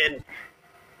doing and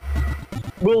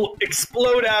we'll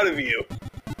explode out of you.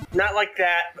 Not like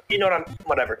that, but you know what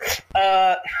whatever.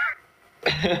 We're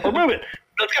moving.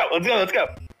 Let's go.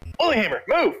 Lilyhammer,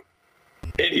 move!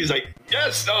 And he's like,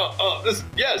 yes,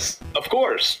 yes, of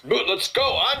course. Let's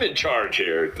go. I'm in charge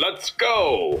here. Let's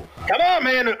go. Come on,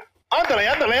 man!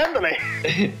 Andale.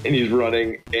 And he's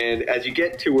running. And as you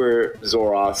get to where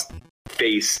Zorath's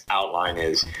face outline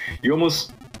is, you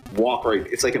almost walk right.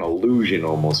 It's like an illusion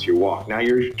almost. You walk. Now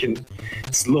you can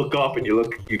look up and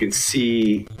you can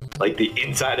see like the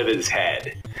inside of his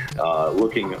head.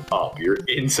 Looking up, you're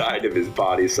inside of his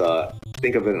body. So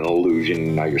think of it an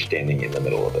illusion. Now you're standing in the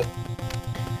middle of it.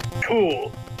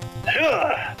 Cool.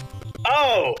 Ugh.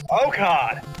 Oh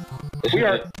God. We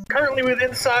are currently with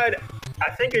inside,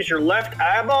 I think, is your left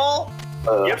eyeball.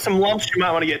 You have some lumps you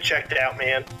might want to get checked out,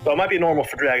 man. Well, it might be normal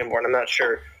for Dragonborn, I'm not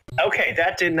sure. Okay,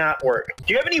 that did not work.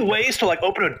 Do you have any ways to, like,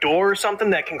 open a door or something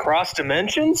that can cross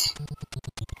dimensions?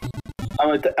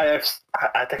 I think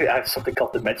I have something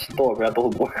called Dimension Door, but that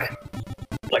doesn't work.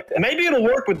 Like that. Maybe it'll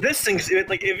work with this thing.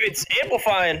 Like, if it's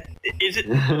amplifying, is it,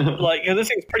 like, this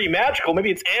thing's pretty magical.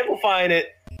 Maybe it's amplifying it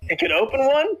and can open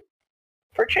one?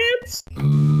 Perchance?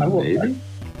 Maybe.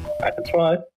 I can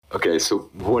try. Okay, so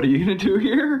what are you gonna do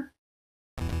here?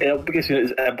 Yeah, because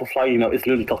it's amplify. It's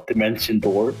literally called Dimension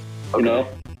Door. You know.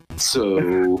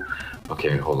 So,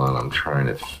 okay, hold on. I'm trying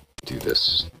to do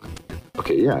this.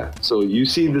 Okay, yeah. So you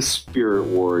see the Spirit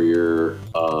Warrior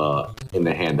in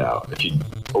the handout. If you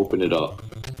open it up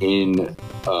in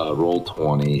roll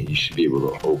 20, you should be able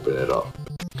to open it up.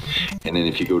 And then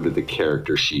if you go to the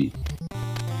character sheet,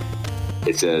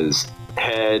 it says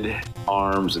head,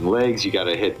 arms, and legs. You got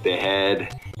to hit the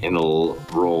head, and it'll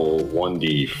roll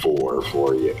 1d4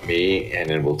 for me,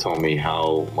 and it will tell me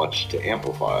how much to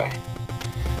amplify.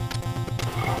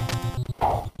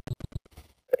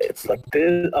 It's like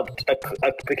this.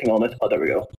 I'm clicking on it. Oh, there we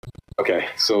go. Okay,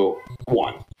 so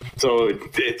 1. So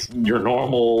it's your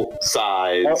normal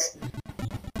size. Oh.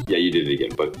 Yeah, you did it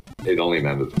again, but it only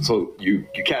meant so you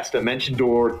cast Dimension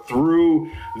Door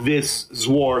through this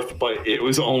Zwarth, but it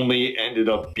was only ended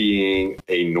up being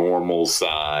a normal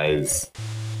size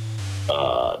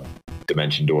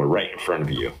Dimension Door right in front of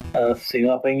you. See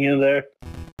nothing in there.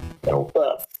 Nope.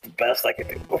 That's the best I can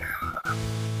do.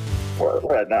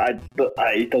 Right now,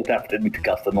 I don't have to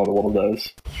cast another one of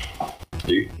those.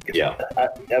 Yeah.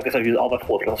 Because I've used all my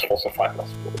 4 plus 4 and 5 plus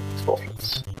 4.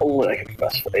 Only I can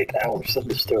rest for 8 hours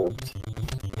undisturbed.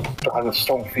 But I have a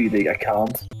strong feeling I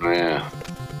can't. Yeah.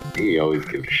 You can always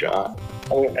give it a shot.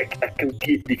 I mean, I can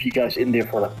leave you guys in there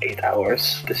for like 8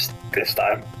 hours this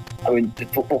time. I mean,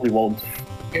 it probably won't.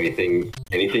 Anything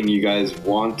you guys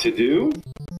want to do?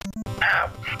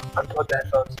 Unplug the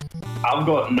headphones. I've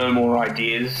got no more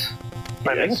ideas.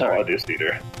 Sorry, ideas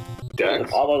either.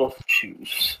 Dex? I'll let us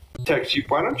choose. Tex,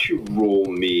 why don't you roll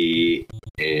me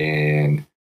an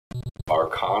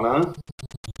Arcana?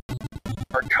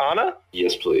 Arcana?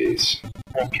 Yes, please.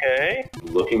 Okay.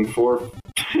 Looking for...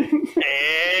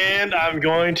 And I'm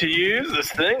going to use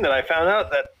this thing that I found out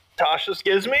that Tasha's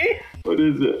gives me. What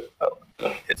is it?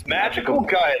 It's magical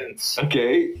guidance.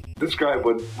 Okay, describe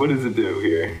what does it do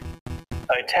here?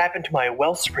 I tap into my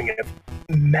wellspring of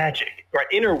magic, or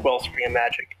inner wellspring of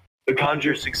magic.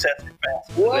 Conjure success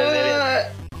fast. What?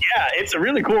 Yeah, it's a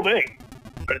really cool thing.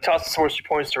 But it tosses sorcery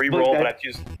points to reroll, but I have to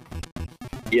use...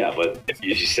 Yeah, but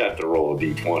you just have to roll a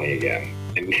d20 again.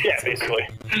 Yeah, basically.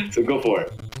 So go for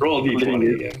it. Roll a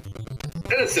d20 again.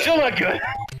 Still not good.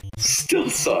 Still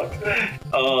sucks.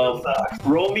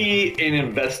 Roll me an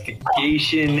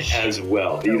investigation as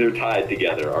well. These are tied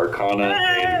together. Arcana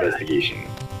and investigation.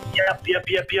 Yep.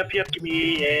 Give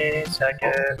me a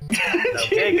second.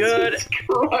 Okay, good. Jesus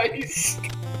Christ.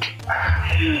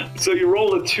 So you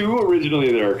rolled a 2 originally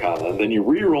in the Arcana, and then you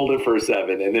re-rolled it for a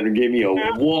 7, and then it gave me a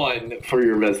 1 for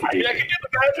your investigation. I can do the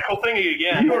magical thingy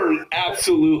again. You are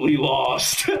absolutely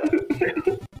lost.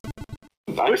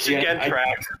 Push again,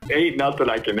 track. Ain't nothing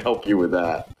I can help you with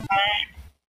that.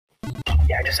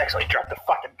 Yeah, I just actually dropped the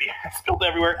fucking beer. It spilled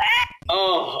everywhere.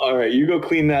 Oh, all right. You go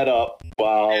clean that up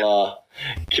while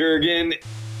Kurgan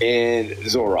and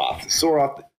Zoroth.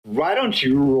 Zoroth, why don't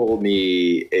you roll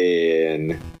me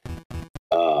an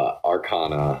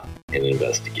Arcana and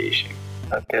investigation?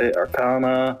 Okay,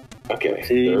 Arcana. Okay,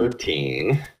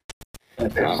 13.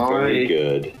 13. Not very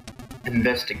good.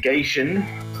 Investigation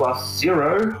plus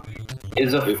 0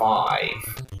 is a 5.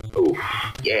 Oof.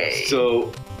 Yay.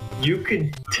 So you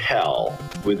could tell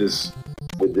with this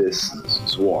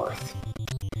Zwarth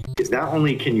is not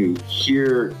only can you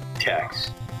hear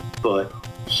text, but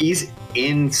he's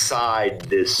inside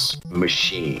this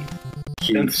machine.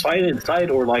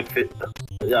 Inside or like fit?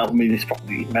 I mean, he's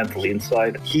probably mentally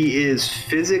inside. He is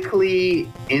physically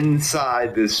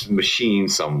inside this machine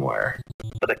somewhere.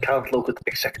 But I can't locate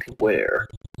exactly where.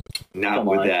 Not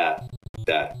with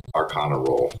that Arcana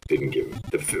roll. Didn't give him.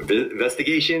 The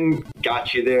investigation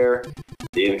got you there.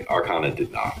 The Arcana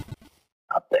did not.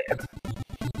 Not bad.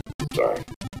 Sorry.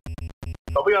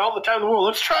 But we got all the time in the world.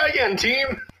 Let's try again,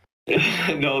 team.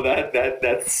 No,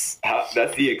 that's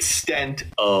the extent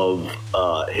of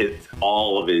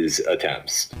all of his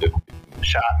attempts.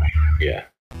 Shot. Yeah.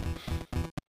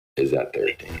 Is that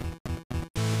 13?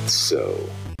 So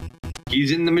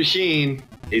he's in the machine.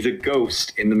 He's a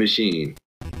ghost in the machine.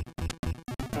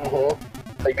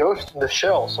 A ghost in the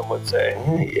shell, some would say.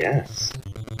 Oh, yes.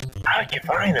 Heck if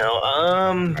I know.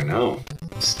 I know.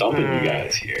 Stumping you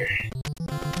guys here.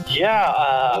 Yeah,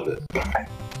 Love it.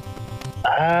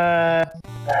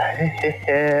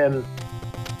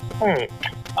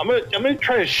 I'm gonna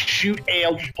try to shoot a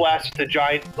Eldritch Blast at the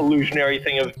giant illusionary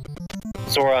thing of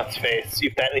Zoroth's face, see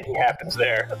if anything happens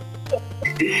there.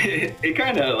 It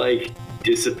kind of like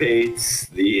dissipates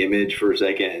the image for a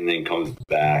second and then comes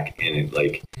back, and it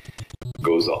like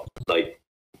goes up, like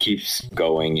keeps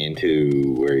going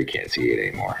into where you can't see it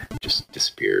anymore. Just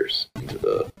disappears into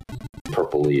the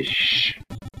purplish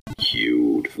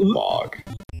hued fog.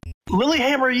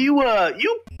 Lilyhammer, you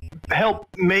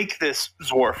helped make this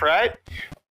Zworf, right?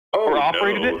 Oh, or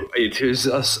operated no. It is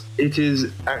a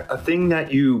thing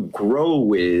that you grow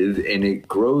with, and it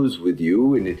grows with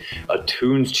you, and it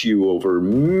attunes to you over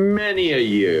many a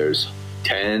years.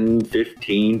 10,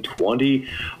 15, 20,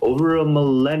 over a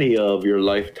millennia of your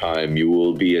lifetime, you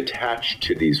will be attached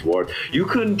to these wards. You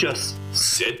couldn't just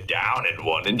sit down in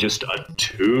one and just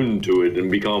attune to it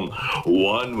and become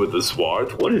one with the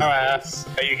Swarth. What is this?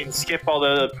 You can skip all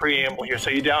the preamble here. So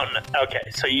you don't. Okay,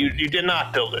 so you did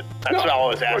not build it. That's what I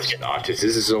was asking. Not. This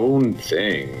is his own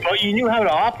thing. But you knew how to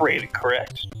operate it,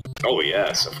 correct? Oh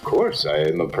yes, of course. I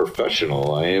am a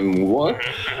professional. I am what?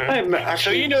 I'm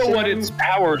actually. So you know what its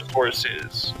power source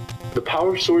is. The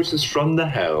power source is from the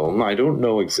helm. I don't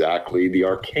know exactly. The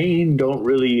arcane don't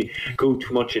really go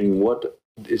too much in what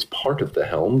is part of the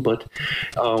helm, but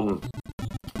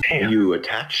you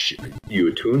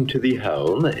attune to the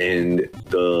helm, and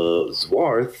the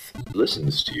Zwarth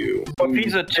listens to you. Well, if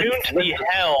he's attuned to the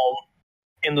helm,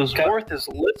 and the Zwarth is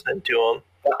listening to him.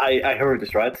 I heard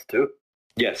this right too.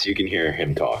 Yes, you can hear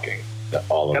him talking.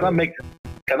 All of Can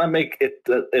I make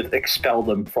it expel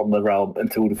them from the realm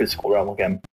into the physical realm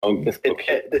again? Okay.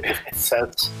 It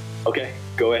says. Okay,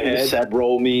 go ahead.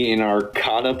 Roll me an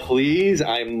Arcana, please.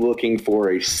 I'm looking for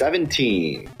a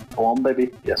 17. Come on,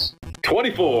 baby. Yes.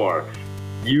 24.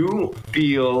 You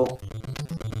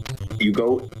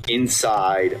go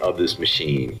inside of this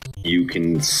machine. You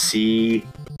can see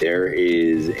there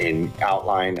is an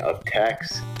outline of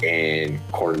Tex and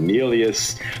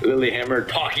Cornelius Lilyhammer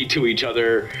talking to each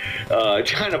other,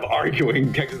 kind of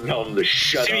arguing. Tex is telling them to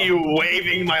shut up. See you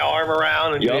waving my arm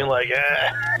around and being like,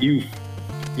 You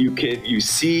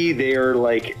see they're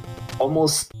like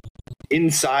almost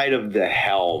inside of the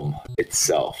helm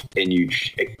itself, and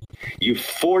you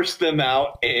force them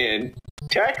out. And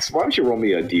Tex, why don't you roll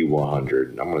me a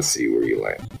D100? I'm gonna see where you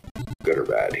land, good or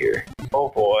bad here. Oh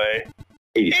boy.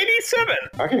 87.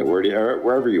 Okay,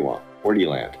 wherever you want. Where do you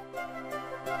land?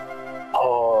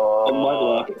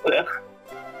 Oh.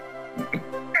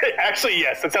 Actually,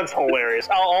 yes. That sounds hilarious.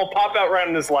 I'll pop out right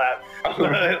in his lap,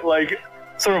 like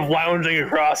sort of lounging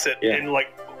across it, and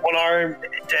like one arm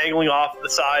dangling off the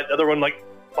side, the other one like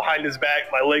behind his back,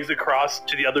 my legs across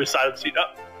to the other side of the seat.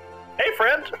 Oh, hey,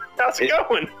 friend, how's it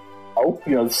going? Oh,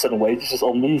 sudden wages just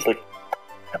on me. He's like,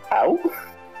 ow.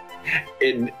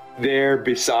 And there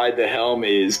beside the helm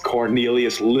is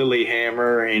Cornelius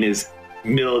Lilyhammer in his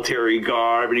military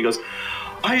garb, and he goes,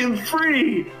 I am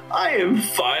free! I am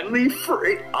finally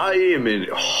free! I am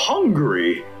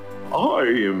hungry! I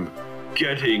am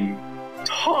getting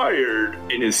tired!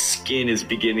 And his skin is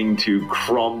beginning to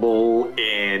crumble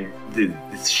and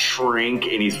shrink,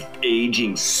 and he's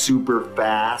aging super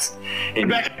fast.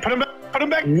 And Put him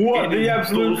back! What the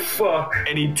absolute fuck?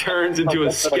 And he turns into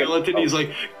a skeleton. He's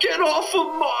like, get off of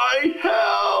my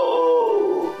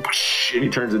hell! And he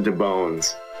turns into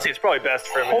bones. See, it's probably best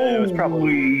for him. It was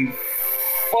probably...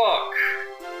 Fuck.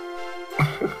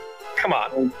 Come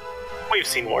on. We've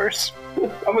seen worse.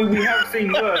 I mean, we have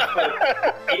seen worse, but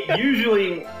it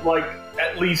usually, like,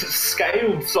 at least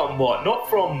scaled somewhat. Not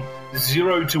from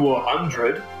 0 to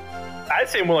 100. I'd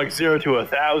say more like 0 to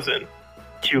 1,000.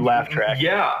 Cue laugh track.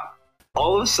 Yeah.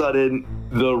 All of a sudden,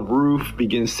 the roof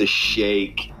begins to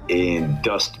shake and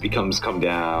dust come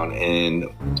down, and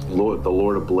the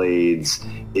Lord of Blades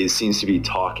seems to be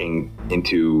talking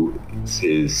into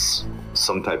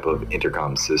some type of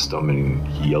intercom system, and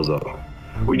he yells up,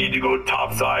 we need to go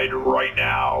topside right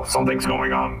now. Something's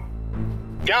going on.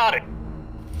 Got it.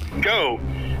 Go.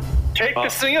 Take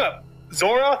this thing up.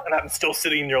 Zoroth, and I'm still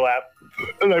sitting in your lap.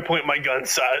 And I point my gun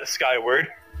skyward.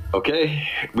 Okay,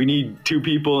 we need 2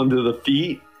 people into the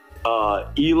feet.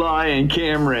 Eli and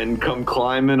Cameron come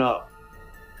climbing up.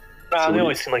 They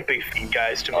always seem like big feet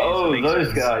guys to me. so Oh, it makes those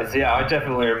sense. guys. Yeah, I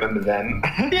definitely remember them.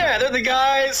 Yeah, they're the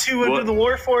guys who would do the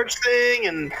Warforged thing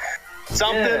and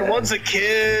something. Yeah. One's a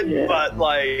kid, but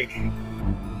like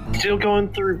still going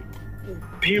through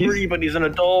puberty, but he's an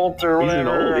adult or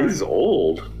whatever. He's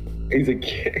old. He's a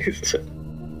kid.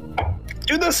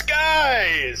 To the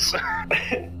skies!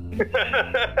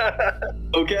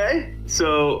 Okay,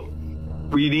 so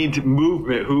we need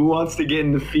movement. Who wants to get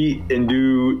in the feet and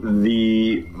do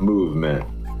the movement?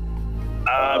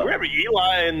 Remember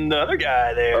Eli and the other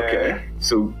guy there. Okay,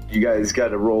 so you guys got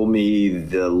to roll me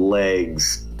the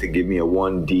legs to give me a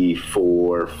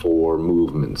 1d4 for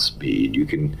movement speed. You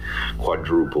can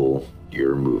quadruple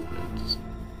your movements.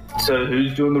 So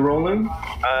who's doing the rolling?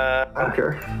 I don't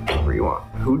care. Whatever you want.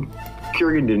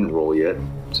 Kieran didn't roll yet,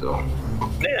 so.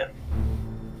 Yeah.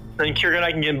 And Kieran,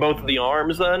 I can get both of the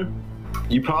arms then?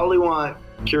 You probably want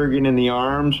Kieran in the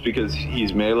arms because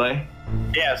he's melee.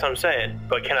 Yeah, that's what I'm saying.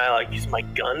 But can I like use my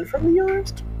gun from the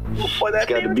arms? Why that It's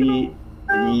got to be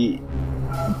the.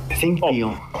 I think the.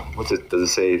 What's it? Does it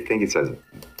say? I think it says.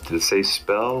 Does it say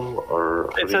spell or?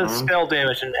 It says spell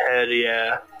damage in head.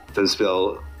 Yeah. Does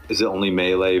spell? Is it only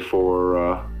melee for?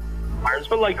 Arms,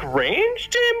 but like range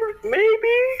damage,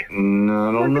 maybe. No,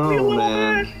 I don't Maybe a know, little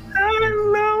man. bit. I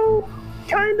don't know.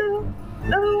 Kinda.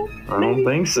 No. I don't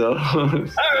think so. All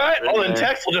right. Well, then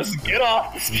Tex will just get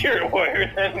off the Spirit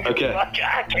Warrior then. Okay. I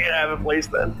can't have a place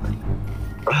then.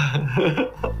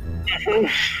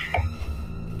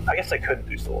 I guess I could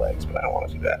use the legs, but I don't want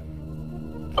to do that.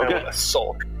 I Okay. want to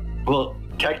sulk. Well,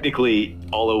 technically,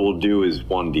 all it will do is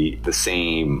 1d the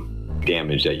same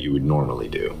damage that you would normally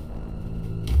do.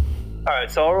 All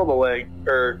right, so I'll roll the leg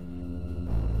or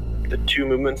the 2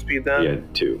 movement speed then. Yeah,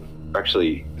 2.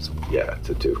 Actually, yeah, it's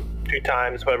a 2. 2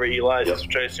 times whatever Eli's, Yep.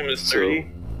 which I assume is 30. So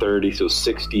 30, so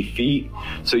 60 feet.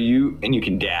 So you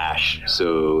can dash.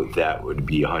 So that would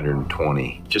be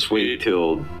 120. Just wait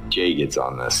till Jay gets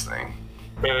on this thing.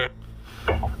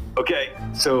 Okay,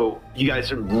 so you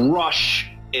guys rush,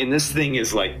 and this thing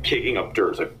is like kicking up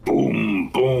dirt. It's like boom,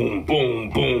 boom,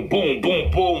 boom, boom, boom,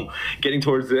 boom, boom, getting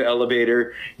towards the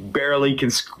elevator. Barely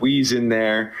can squeeze in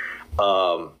there.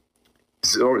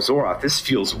 Zoroth, this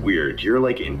feels weird. You're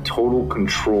like in total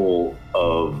control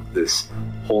of this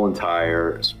whole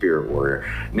entire Spirit Warrior.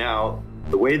 Now,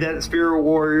 the way that Spirit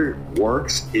Warrior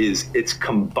works is it's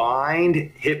combined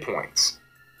hit points,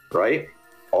 right?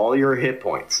 All your hit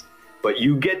points. But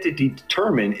you get to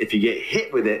determine if you get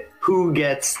hit with it, who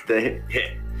gets the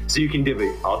hit. So you can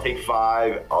divvy. I'll take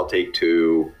 5, I'll take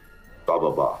 2, blah,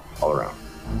 blah, blah, all around.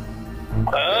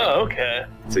 Oh, okay.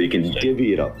 So you can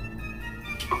divvy it up.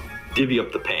 Divvy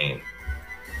up the pain.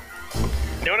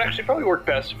 You know what actually probably work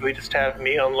best if we just have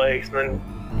me on legs and then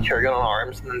Kieran on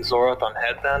arms and then Zoroth on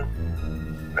head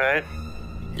then. Right?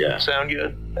 Yeah. Sound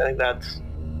good? I think that's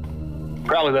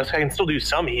probably best. I can still do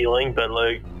some healing, but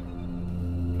like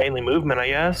mainly movement, I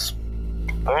guess.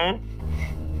 I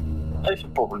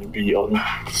should probably be on.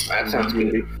 That sounds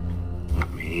good.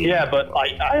 Yeah, but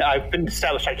I've been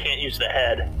established I can't use the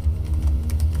head.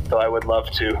 Though I would love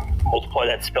to multiply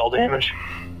that spell damage.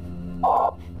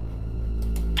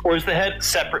 Or is the head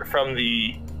separate from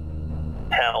the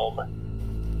helm?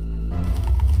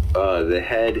 The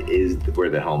head is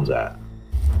where the helm's at.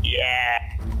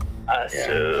 Yeah.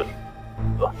 So.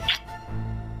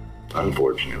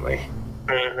 Unfortunately.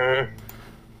 Mm-hmm.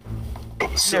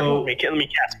 So Let me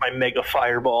cast my Mega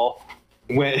Fireball.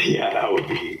 that would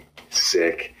be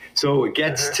sick. So it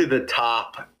gets to the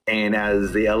top, and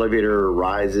as the elevator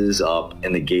rises up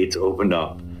and the gates open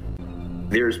up,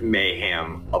 there's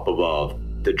mayhem up above.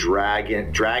 The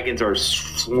dragons are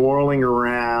swirling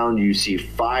around. You see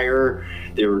fire.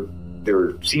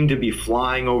 There seem to be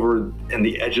flying over in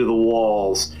the edge of the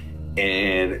walls,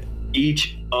 and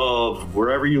each of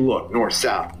wherever you look, north,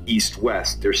 south, east,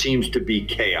 west, there seems to be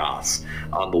chaos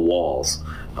on the walls.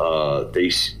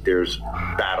 There's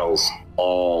battles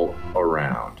all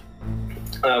around.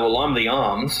 Well, I'm the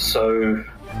arms, so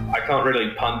I can't really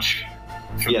punch.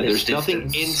 From There's this nothing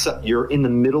distance. inside. You're in the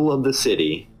middle of the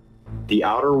city. The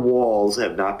outer walls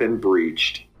have not been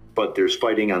breached, but there's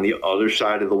fighting on the other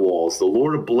side of the walls. The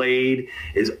Lord of Blade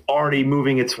is already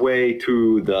moving its way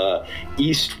to the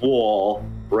east wall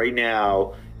right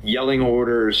now, yelling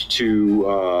orders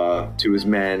to his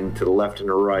men to the left and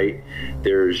the right.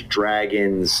 There's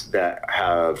dragons that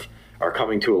are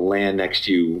coming to a land next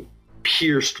to you,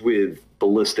 pierced with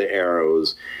ballista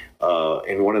arrows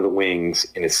in one of the wings,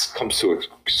 and it comes to a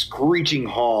screeching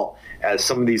halt as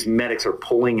some of these medics are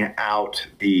pulling out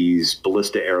these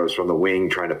ballista arrows from the wing,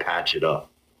 trying to patch it up.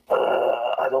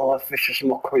 I don't Oh, Vicious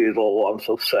Mockery is all. I'm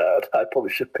so sad. I probably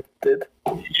should have picked it.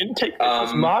 You didn't take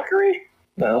Vicious Mockery?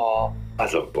 No.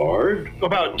 As a bard? What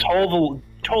about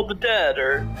Told the Dead,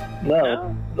 or...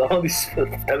 No. The only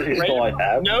strategy skill I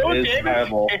have No, is David.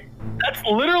 Fireball. That's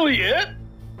literally it?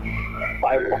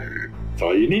 Fireball. That's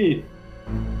all you need.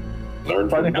 Learn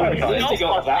from the No, bad at guys. least you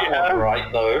got that Yeah. one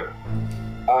right, though.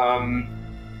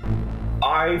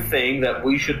 I think that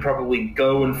we should probably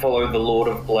go and follow the Lord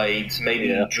of Blades,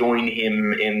 maybe join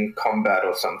him in combat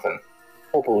or something.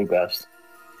 Probably best.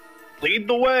 Lead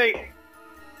the way.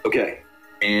 Okay.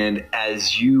 And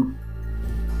as you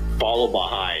follow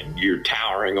behind, you're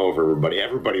towering over everybody.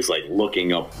 Everybody's like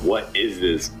looking up, what is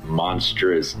this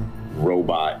monstrous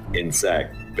robot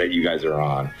insect that you guys are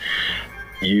on?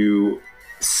 You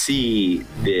see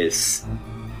this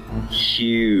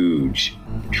huge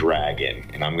dragon,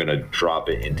 and I'm gonna drop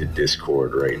it into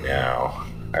Discord right now.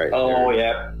 All right. Oh,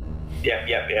 there.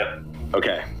 Yep.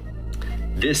 Okay.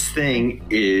 This thing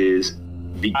is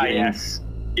yes.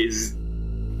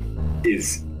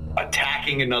 is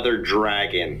attacking another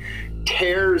dragon,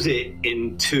 tears it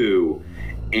in two,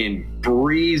 and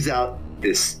breathes out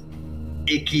this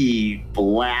icky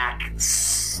black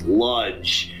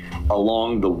sludge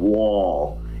along the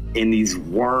wall. And these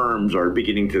worms are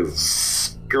beginning to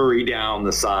scurry down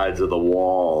the sides of the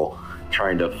wall,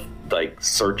 trying to like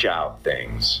search out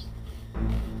things.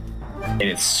 And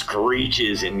it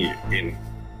screeches, and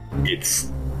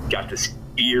it's got this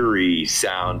eerie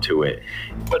sound to it.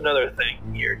 But another thing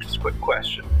here, just a quick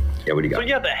question. Yeah, what do you So got?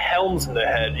 yeah, the helm's in the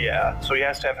head, yeah. So he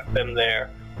has to have them there.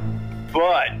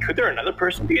 But could there another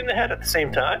person be in the head at the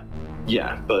same time?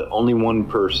 Yeah, but only one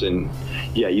person.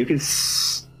 Yeah, you can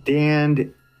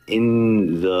stand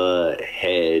in the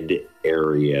head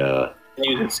area.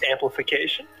 Use its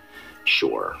amplification?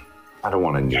 Sure. I don't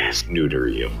want to neuter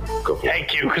you. Go for it.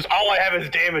 Thank you, because all I have is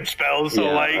damage spells, so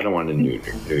Yeah, like... I don't want to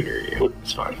neuter you.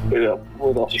 It's fine. Yeah,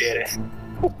 we'll not Appreciate it.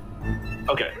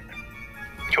 Okay.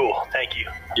 Cool, thank you.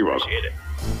 You're welcome. Appreciate it.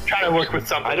 Trying to work with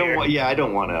something I here.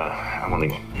 want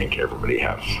to make everybody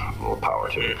have a little power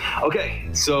to it. Okay,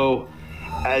 so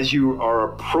as you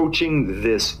are approaching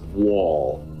this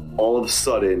wall, all of a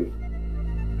sudden,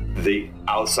 the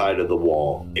outside of the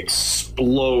wall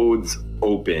explodes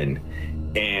open,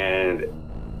 and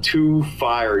two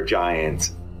fire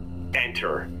giants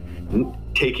enter,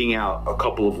 taking out a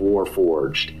couple of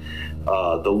Warforged.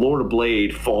 The Lord of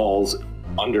Blade falls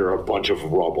under a bunch of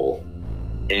rubble,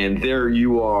 and there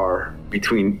you are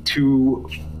between two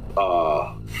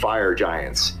fire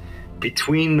giants.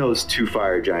 Between those two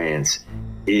fire giants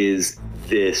is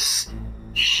this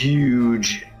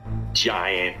huge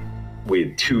giant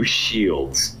with two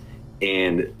shields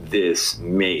and this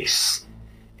mace.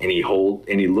 And he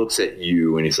looks at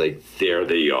you and he's like, there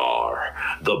they are,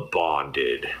 the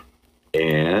bonded.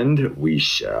 And we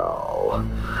shall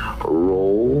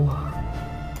roll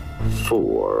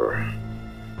for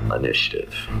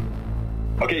initiative.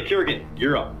 Okay, Kerrigan,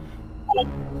 you're up.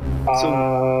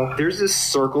 So there's this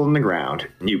circle in the ground,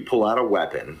 and you pull out a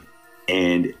weapon,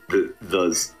 and the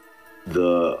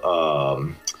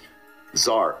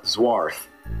Zwarth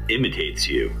imitates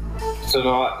you. So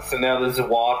now the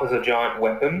Zawaf is a giant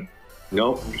weapon?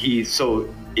 No,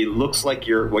 it looks like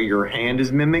what your hand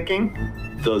is mimicking,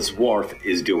 the Zwarth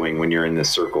is doing when you're in this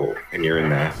circle, and you're in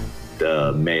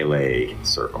the melee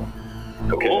circle.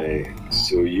 Okay,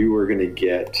 so you are going to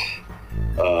get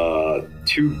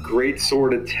 2 great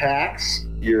sword attacks.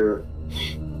 Your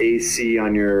AC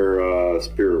on your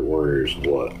Spirit Warriors,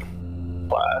 what?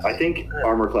 Class. I think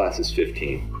armor class is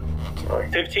 15. Sorry.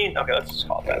 15? Okay, let's just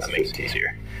call it that. That's That makes it 15.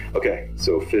 easier. Okay,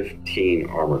 so 15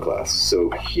 armor class. So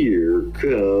here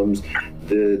comes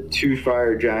the 2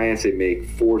 fire giants. They make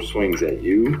 4 swings at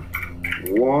you.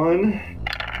 1.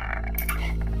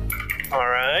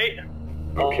 Alright.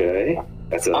 Okay.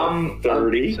 That's a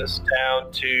 30. Takes us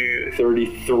down to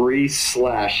 33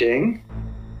 slashing.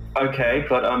 Okay,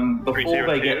 but before they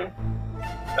 302. get...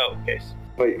 Oh, okay.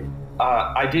 Wait,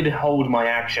 I did hold my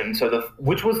action, so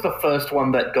which was the first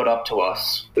one that got up to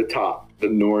us? the top, the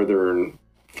northern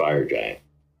fire giant.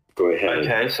 Go ahead.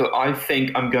 Okay, so I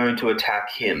think I'm going to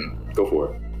attack him. Go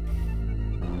for it.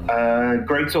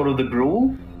 Greatsword of the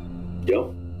Gruul.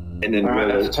 Yep. And then Alright,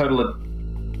 roll. that's a total of...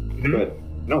 Go ahead.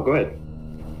 No, go ahead.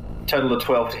 Total of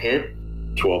 12 to hit.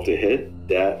 12 to hit.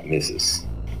 That misses.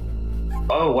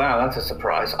 Oh wow, that's a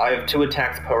surprise. I have 2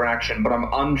 attacks per action, but I'm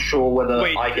unsure whether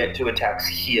Wait. I get 2 attacks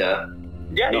here.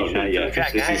 Yeah, No, you should not yet.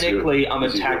 attack This is action. Technically, I'm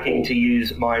this is your attacking hold. to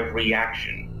use my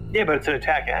reaction. Yeah, but it's an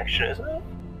attack action, isn't it?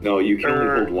 No, you can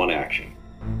only hold 1 action.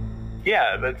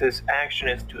 Yeah, but this action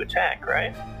is to attack,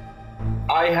 right?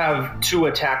 I have 2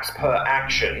 attacks per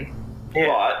action,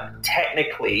 but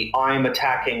technically I'm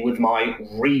attacking with my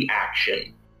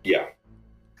reaction, Yeah.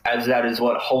 as that is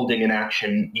what holding an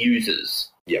action uses.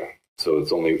 Yeah. So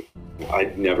it's only...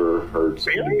 I've never heard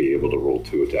someone be able to roll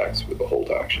 2 attacks with a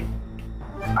hold action.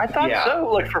 I thought Yeah.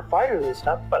 so, like for fighters and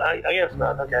stuff, but I guess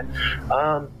not. Okay.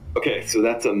 Okay, so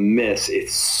that's a miss. It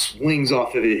swings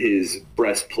off of his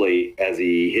breastplate as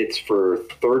he hits for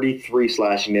 33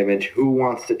 slashing damage. Who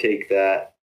wants to take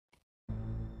that?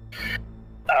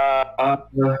 I'm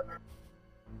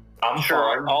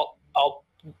Sure. fine. I'll.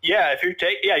 Yeah, if you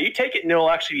take it, and it'll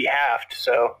actually be halved.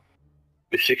 So.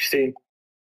 16.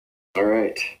 All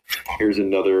right. Here's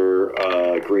another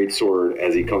great sword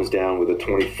as he comes down with a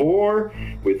 24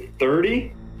 with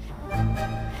 30.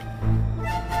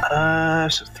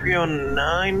 So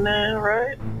 309 now,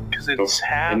 right? Because it's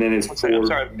half. And then it's One second, I'm 4.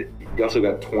 sorry. You also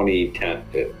got 20 10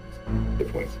 hit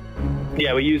points.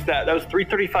 Yeah, we used that. That was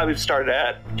 335 we started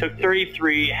at. Took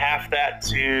 33, half that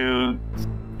to, you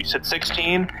said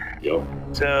 16? Yep.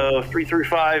 So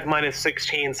 335 minus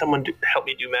 16. Someone help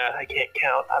me do math. I can't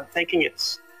count. I'm thinking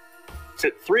is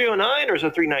it 309 or is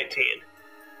it 319?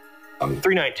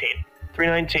 319.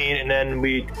 319, and then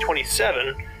we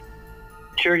 27.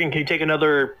 Kerrigan, can you take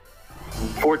another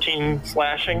 14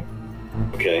 slashing?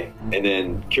 Okay. And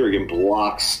then Kerrigan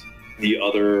blocks the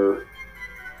other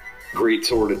great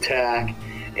sword attack,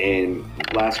 and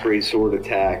last great sword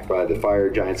attack by the fire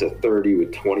giant's a 30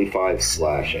 with 25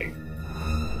 slashing.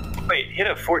 Wait, hit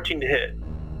a 14 to hit.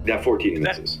 That 14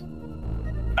 misses.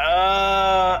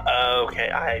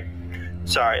 Okay.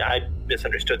 Sorry, I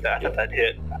misunderstood that. I thought that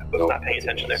hit. I was not paying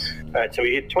attention there. All right, so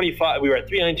we hit 25. We were at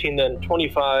 319, then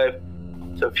 25.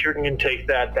 So if you can take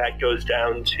that, that goes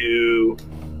down to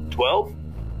 12.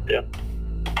 Yeah.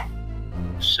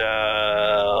 So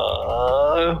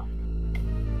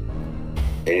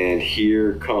And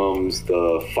here comes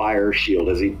the fire shield.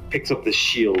 As he picks up the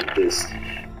shield, this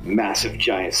massive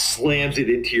giant slams it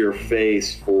into your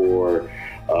face for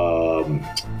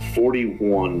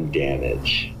 41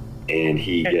 damage. And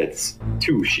he gets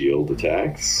 2 shield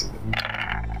attacks.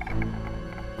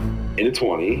 And a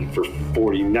 20 for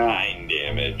 49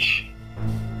 damage.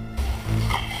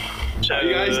 So, How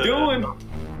you guys doing?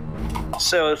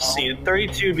 So let's see,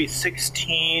 32 would be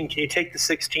 16. Can you take the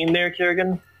 16 there,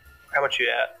 Kerrigan? How much you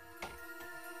at?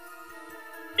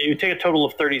 You take a total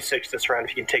of 36 this round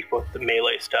if you can take both the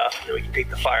melee stuff, and then we can take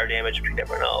the fire damage between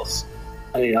everyone else.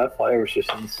 I mean, I have fire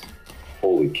resistance.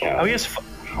 Holy cow. Oh, yes.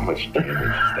 How much damage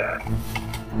is that?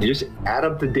 You just add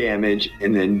up the damage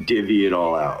and then divvy it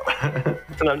all out.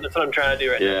 That's what I'm trying to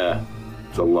do right now. Yeah.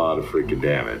 It's a lot of freaking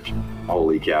damage.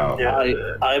 Holy cow. Yeah.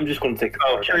 I'm just going to take the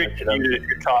Oh, fire Kerrigan, damage.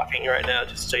 you're talking right now,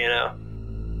 just so you know.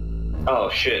 Oh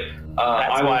shit. That's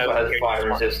I why I also was have hearing fire this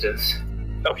one. resistance.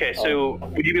 Okay, so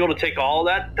would you be able to take all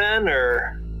that then,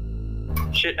 or...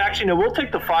 Shit, actually, no, we'll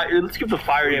take the fire... Let's give the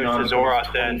fire damage to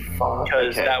Zoroth then, 25,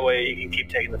 because okay. that way you can keep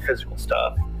taking the physical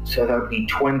stuff. So that would be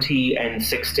 20 and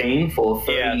 16 for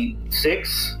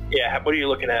 36. Yeah, what are you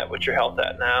looking at? What's your health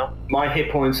at now? My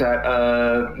hit points at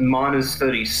minus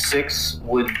 36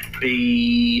 would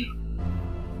be...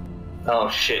 Oh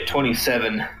shit,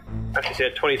 27. Okay, so you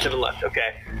had 27 left,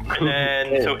 okay. And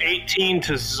then, so 18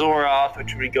 to Zoroth,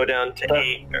 which would go down to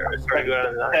 8, or sorry, go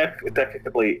down to 9.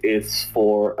 Technically, it's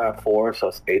 4, so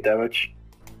it's 8 damage.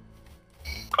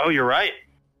 Oh, you're right.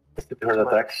 It's the different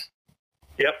attacks.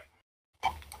 Yep.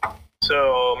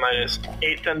 So, minus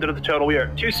 8 then to the total. We are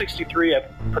at 263. I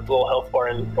put the little health bar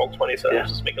in roll 20, so let's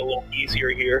just make it a little easier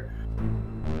here.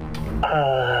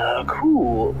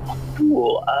 Cool.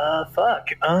 Fuck.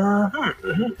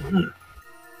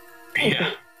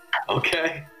 Yeah.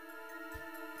 Okay.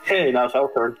 Hey, now it's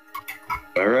our turn.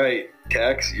 All right.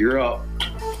 Tex, you're up.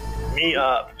 Me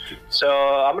up. So,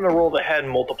 I'm going to roll the head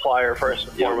multiplier first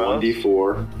and Yeah, foremost.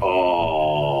 1d4.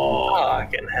 Oh.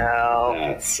 Fucking hell.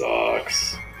 That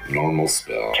sucks. Normal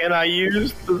spell. Can I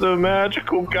use the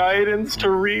magical guidance to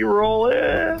re-roll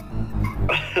it?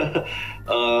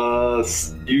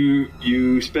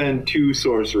 You spend 2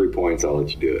 sorcery points. I'll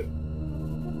let you do it.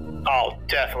 I'll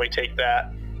definitely take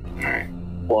that. All right.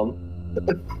 1.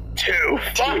 2.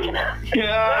 Fucking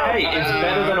Yeah, hey, it's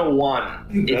better than a 1.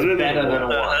 It's better than a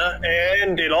 1.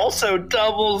 And it also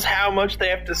doubles how much they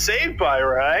have to save by,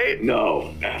 right?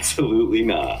 No, absolutely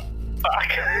not.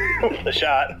 Fuck. The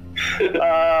shot.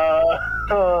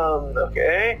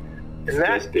 Okay. In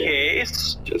that Just damage.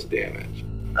 case, Just damage.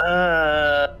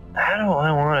 how do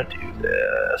I want to do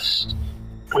this?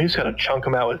 We just gotta chunk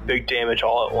them out with big damage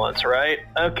all at once, right?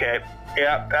 Okay.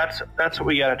 Yeah, that's what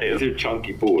we gotta do. These are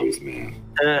chunky boys, man.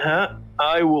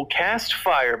 I will cast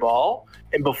Fireball,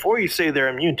 and before you say they're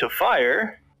immune to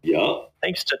fire, Yup.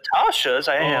 thanks to Tasha's,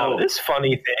 I have this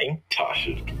funny thing.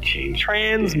 Tasha can change.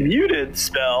 Transmuted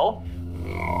spell,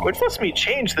 which lets me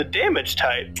change the damage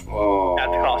type at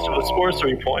the cost of a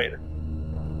sorcery point.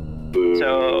 Boo,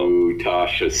 So-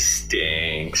 Tasha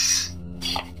stinks.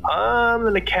 I'm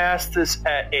gonna cast this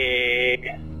at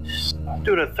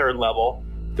do it at 3rd level.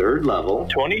 3rd level.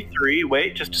 23.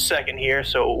 Wait, just a second here.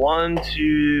 So 1,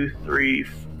 2, 3.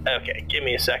 Okay, give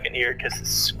me a second here because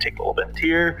this take a little bit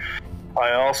here.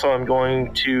 I also am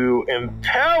going to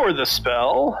empower the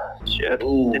spell. Shit,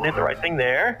 didn't hit the right thing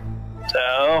there.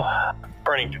 So,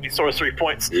 burning 50 sorcery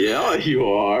points. Yeah, you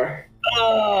are.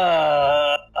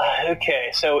 Okay,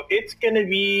 so it's gonna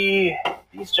be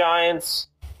these giants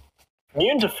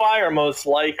immune to fire most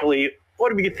likely. What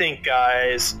do we think,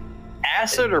 guys?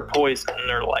 Acid or poison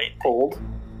or light? Cold.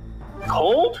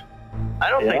 Cold? I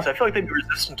don't Yeah. think so. I feel like they'd be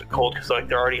resistant to cold because like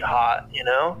they're already hot, you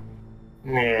know?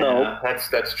 Yeah, No.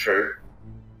 that's true.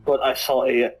 But I saw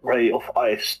a ray of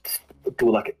ice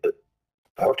do like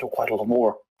hurt to quite a lot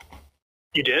more.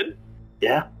 You did?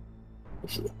 Yeah.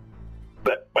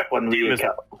 Back when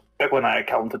back when I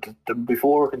encountered them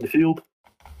before in the field.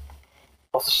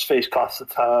 What's his face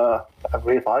casted a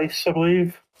ray of ice, I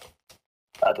believe.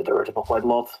 I did hurt him quite a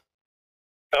lot.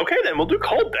 Okay, then we'll do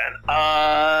cold then.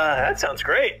 That sounds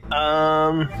great.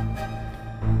 An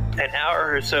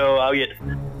hour or so, I'll get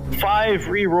 5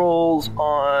 rerolls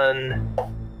on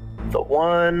the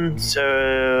 1,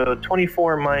 so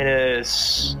 24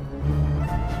 minus.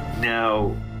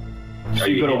 Now, So are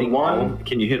you you got a hitting 1, all?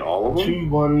 Can you hit all of them? 2,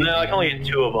 1. No, I can only hit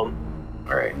 2 of them.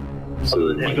 All right. So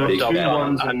And You got big 2 bad.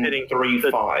 1s I'm and hitting 3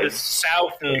 the 5s.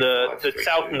 south and the Straight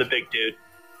south and the twos. big dude.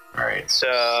 All right.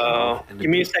 So and give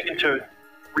me a big second dude. to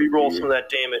re-roll some of that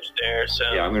damage there. So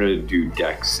Yeah, I'm gonna do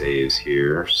dex saves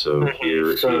here. So Mhm.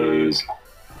 here's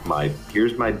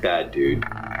my bad dude,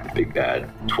 the big bad.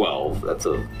 12. That's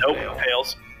a nope, fail.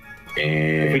 fails.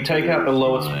 And If we take out the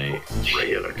lowest- my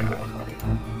regular guy.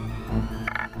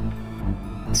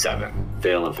 7.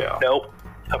 Fail and fail. Nope.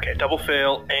 Okay, double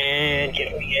fail, and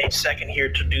give me a second here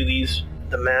to do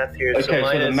the math here. Okay, so the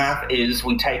minus- math is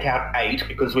we take out 8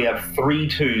 because we have 3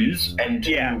 2s and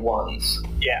 2 Yeah. 1s.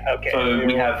 Yeah, okay. So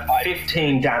we have five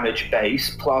 15 damage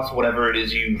base plus whatever it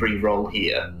is you re-roll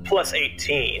here. plus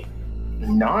 18.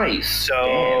 Nice.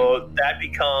 So that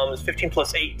becomes 15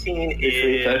 plus 18 Damn.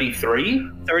 is 33?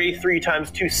 33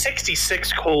 times 2,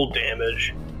 66 cold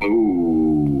damage.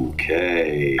 Ooh,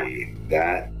 okay.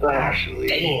 That actually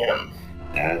Damn.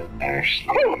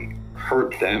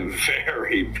 hurt them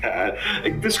very bad.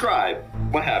 Like, describe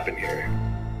what happened here.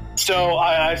 So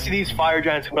I see these fire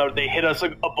giants come out. They hit us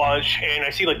like a bunch, and I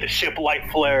see like the ship light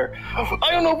flare.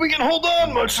 I don't know if we can hold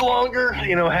on much longer.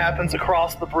 You know, happens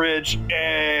across the bridge,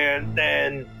 and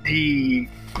then the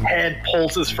head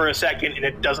pulses for a second, and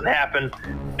it doesn't happen.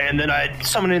 And then I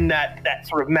summon in that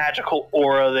sort of magical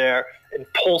aura there, and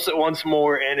pulse it once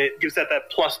more, and it gives that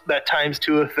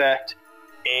 ×2 effect.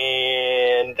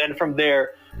 And then from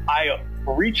there, I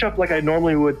reach up like I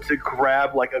normally would to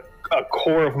grab like a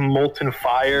core of molten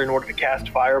fire in order to cast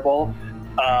fireball.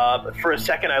 But for a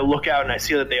second, I look out and I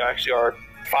see that they actually are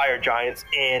fire giants,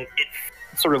 and it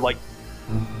sort of like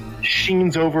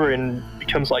sheens over and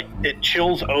becomes like it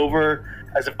chills over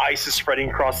as if ice is spreading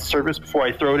across the surface before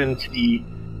I throw it into the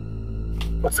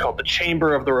the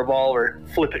chamber of the revolver,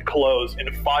 flip it closed,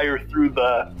 and fire through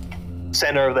the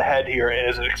center of the head here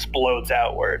as it explodes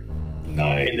outward in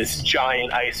this Nice.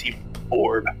 giant icy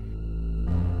orb.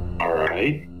 All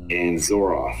right. And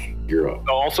Zoroth, you're up.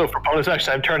 Also, for bonus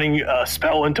action, I'm turning a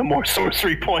spell into more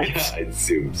sorcery points. I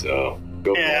assume so.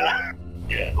 Go Yeah. for it.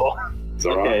 Yeah. Cool.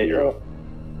 Zoroth, Okay, you're up.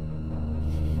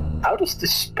 how does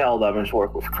this spell damage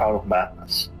work with Crown of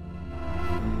Madness?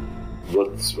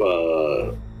 What's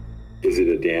is it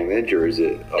a damage or is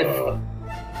it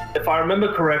If I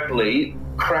remember correctly,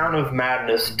 Crown of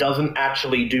Madness doesn't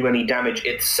actually do any damage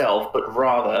itself, but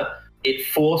rather it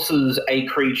forces a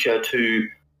creature to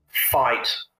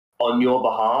fight on your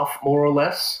behalf, more or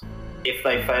less. If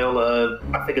they fail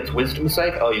I think it's Wisdom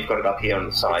save. Oh, you've got it up here on the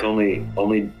it's side.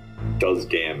 only does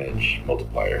damage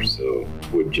multiplier, so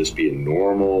it would just be a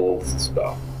normal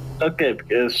spell. Okay,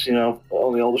 because, you know,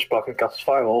 only Elder Spell can cast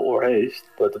Fireball or Haste,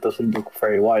 but it doesn't look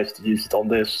very wise to use it on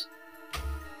this.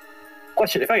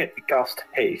 Question, if I cast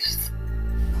Haste,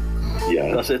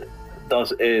 Yeah. does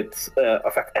it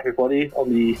affect everybody on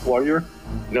the warrior?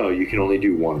 No, you can only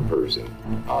do one person.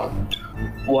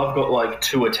 Well, I've got like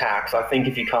 2 attacks. I think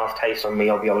if you cast Haste on me,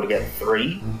 I'll be able to get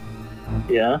 3.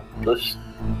 Yeah, plus...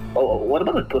 Oh, what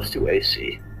about a +2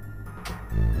 AC?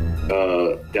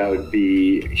 That would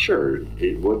be sure.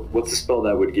 What's the spell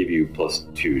that would give you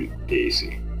 +2 to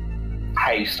AC?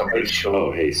 Haste, I'm pretty sure.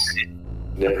 Oh, haste.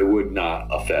 It would not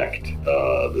affect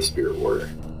the spirit warrior.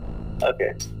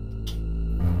 Okay.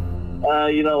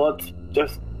 You know what?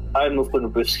 I'm not going to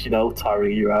risk,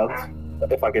 tiring you out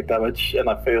if I get damage and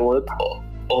I fail it.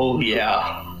 Oh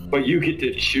yeah. But you get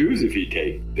to choose if you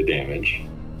take the damage.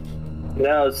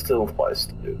 No, it still applies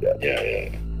to do that.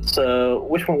 Yeah. So,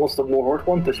 which one was the more hard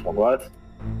one? This one, right?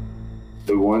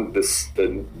 The one, the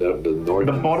north.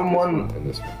 The bottom one. And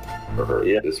this one. For her.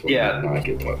 Yeah. This one Yeah. did not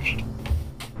get touched.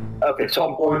 Okay, The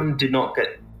top one did not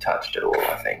get touched at all,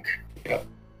 I think.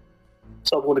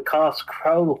 So I'm going to cast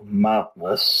Crown of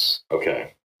Madness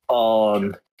Okay.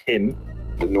 on him.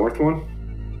 The north one?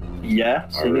 Yeah,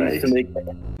 so Alright.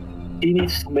 he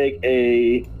needs to make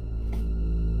a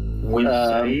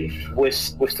Save.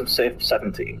 wisdom save of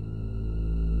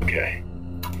 17. Okay.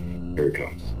 Here it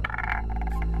comes.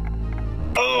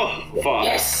 Oh, fuck.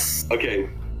 Yes. Okay.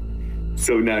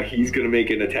 So now he's gonna make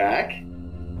an attack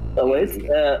Oh wait,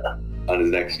 on his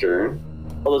next turn.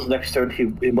 on his next turn he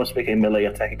must make a melee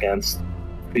attack against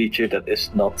a creature that is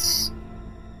not...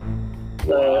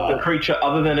 The creature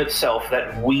other than itself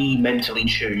that we mentally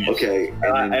choose. Okay. And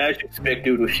I then, actually expect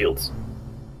dude with shields.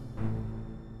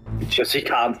 Because he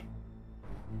can't.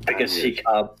 Because he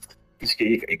can't.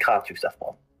 He can't use that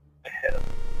one.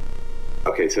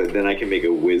 okay, so then I can make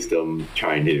a wisdom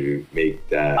trying to make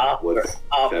that what's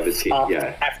 17?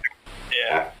 Yeah.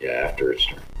 After its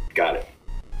turn. Got it.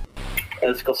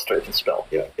 And it's concentration spell.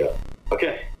 Yeah.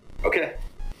 Okay.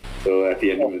 So at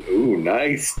the end of it, ooh,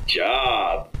 nice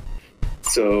job.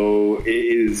 So it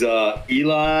is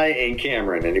Eli and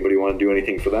Cameron. Anybody want to do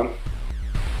anything for them?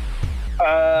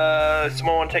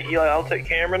 Someone want to take Eli? I'll take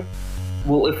Cameron.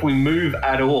 Well, if we move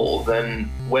at all, then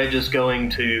we're just going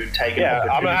to take an Yeah,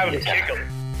 I'm gonna have opportunity him kick attack.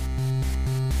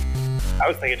 him. I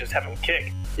was thinking just have him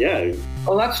kick. Yeah,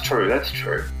 Oh, that's true.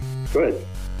 good.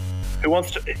 Who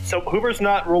wants to? So Hoover's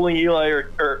not rolling Eli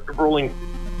or rolling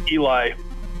Eli.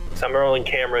 So I'm rolling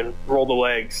Cameron. Roll the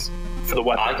legs for the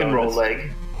weapon. I can roll bonus.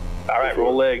 leg. All right,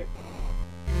 roll leg.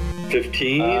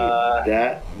 15,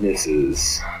 that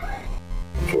misses.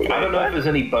 I don't know if there's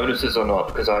any bonuses or not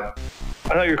because I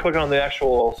thought you were clicking on the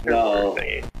actual spirit No.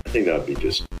 thingy. I think that would be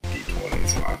just D20,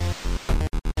 it's fine.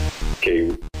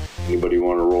 Okay, anybody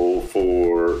want to roll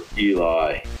for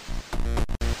Eli?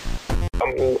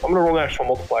 I'm gonna roll the actual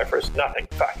multiplier first. Nothing.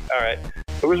 Fuck. All right.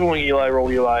 Whoever's rolling Eli,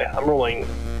 roll Eli. I'm rolling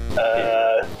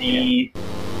the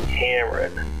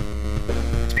Cameron.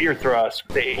 Spear thrust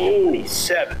with a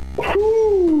 27.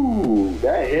 Woo!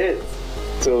 That hits.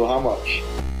 So how much?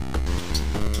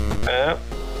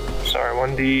 Sorry,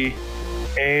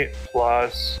 1d8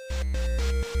 plus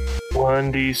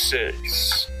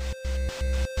 1d6.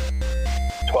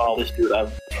 12. This dude,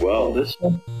 I've 12. this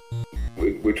one.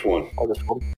 Which one? Or this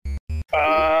one.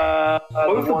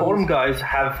 both the bottom guys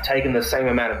have taken the same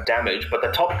amount of damage, but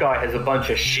the top guy has a bunch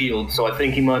of shields, so I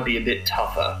think he might be a bit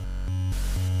tougher.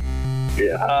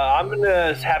 I'm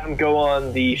gonna have him go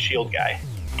on the shield guy.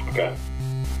 Okay.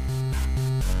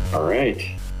 All right.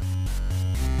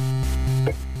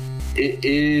 It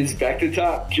is back to the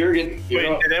top. Jurgen, you're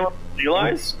Wait, up. did anyone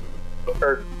realize?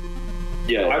 Or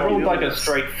Yeah, I rolled like a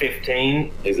straight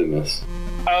 15. is a miss.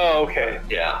 oh, okay.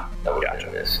 Yeah, that would have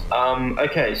been this.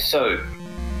 Okay, so.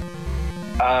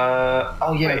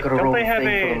 Oh yeah, Wait, I've got to don't roll they a have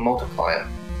thing for a- the multiplier.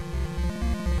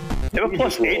 They have a You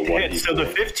plus just roll 8 to hit, so the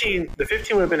 15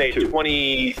 would have been a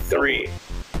 23.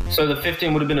 So the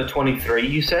 15 would have been a 23,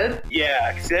 you said?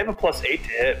 Yeah, because they have a plus 8 to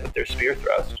hit with their spear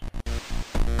thrust.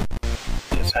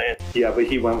 Just saying. Yeah, but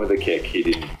he went with a kick.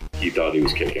 He thought he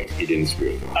was kicking. He didn't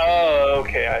spear them. Oh,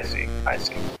 okay, I see.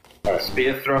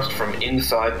 Spear thrust from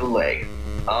inside the leg.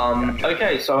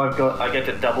 Okay, so I get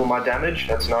to double my damage.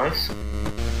 That's nice.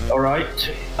 All right,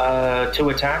 2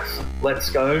 attacks. Let's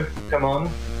go. Come on.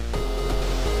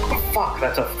 Oh, fuck,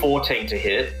 that's a 14 to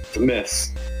hit. It's a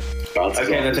miss. Bounces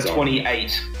Okay, off that's his a arm.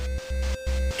 28.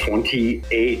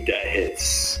 28, that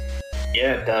hits.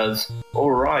 Yeah, it does.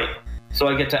 All right. So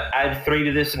I get to add 3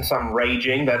 to this and some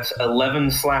raging. That's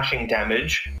 11 slashing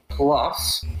damage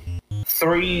plus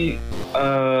 3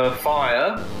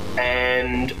 fire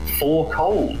and 4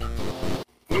 cold.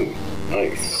 Ooh,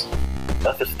 nice.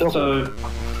 That's just double. So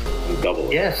Double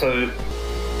it. yeah, so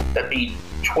that'd be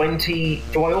 20.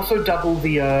 Do I also double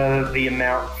the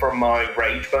amount from my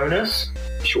rage bonus?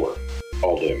 Sure.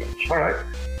 All damage. All right.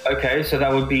 Okay, so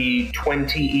that would be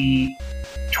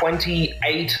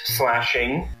 28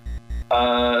 slashing,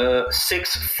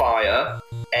 6 fire,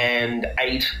 and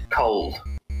 8 cold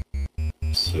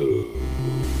So,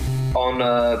 on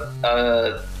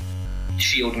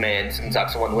Shield Man, since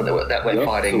that's the one that we're Yep,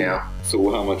 fighting now.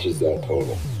 So how much is that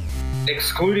total?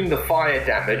 Excluding the fire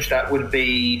damage, that would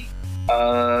be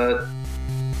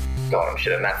God, I'm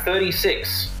shit at that.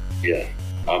 36. Yeah,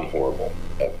 I'm horrible.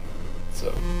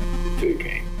 So,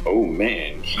 okay. Oh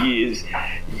man, he is.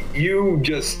 You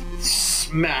just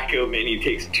smack him, and he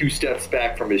takes 2 steps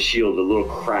back from his shield. A little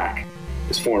crack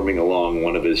is forming along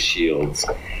one of his shields.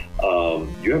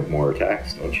 You have more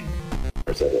attacks, don't you?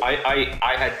 Or is that it?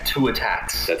 I had 2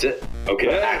 attacks. That's it.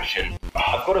 Okay. Action.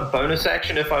 I've got a bonus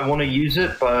action if I want to use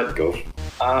it, but Go.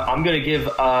 I'm going to give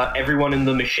everyone in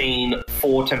the machine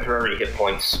 4 temporary hit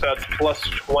points. So that's plus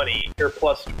 20. Or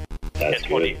plus That's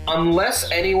 20. good.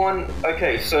 Unless anyone...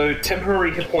 Okay, so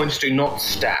temporary hit points do not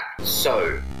stack,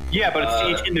 so... Yeah, but it's to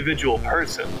each individual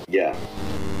person. Yeah.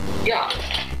 Yeah.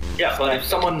 Yeah, but if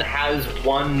someone has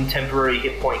 1 temporary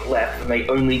hit point left, then they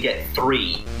only get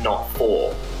 3, not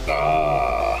 4.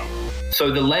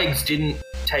 So the legs didn't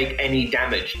take any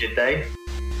damage, did they?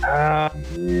 I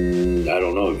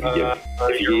don't know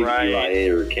if you gave right. Eli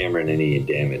or Cameron any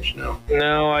damage. No.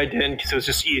 No, I didn't, because it was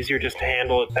just easier just to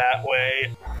handle it that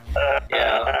way.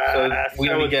 So we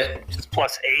only get... just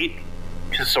plus 8,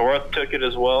 because Sora took it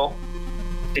as well.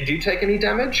 Did you take any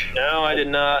damage? No, I did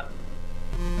not.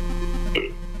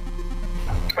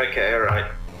 Okay,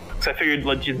 alright. So I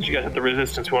figured, you guys have the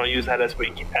resistance. We want to use that as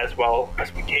well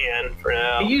as we can for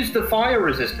now. He used the fire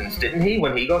resistance, didn't he,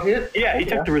 when he got hit? Yeah, he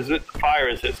took the fire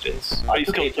resistance. But I he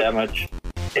took still 8 damage.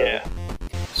 Yeah.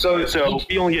 So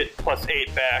we only get plus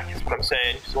 8 back, is what I'm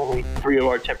saying. Because only 3 of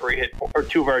our temporary or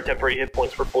 2 of our temporary hit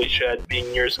points were fully shed,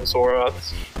 being yours and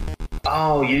Sora's.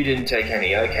 Oh, you didn't take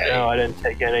any, okay. No, I didn't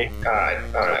take any. Alright.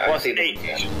 Plus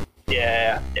 8.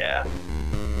 Yeah.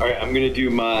 Alright, I'm going to do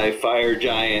my fire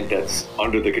giant that's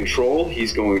under the control.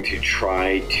 He's going to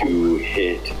try to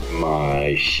hit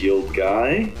my shield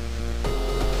guy.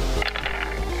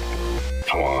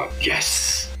 Come on.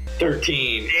 Yes!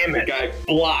 13. Damn it. The guy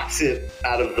blocks it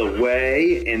out of the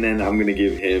way, and then I'm going to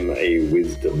give him a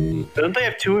wisdom. Don't they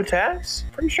have 2 attacks?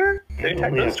 Pretty sure? They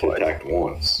attacked only us have to twice. attack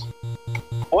once.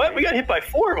 What? We got hit by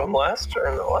 4 of them last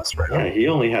round. Yeah, he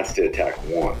only has to attack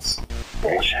once.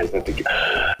 Right? He doesn't have to get...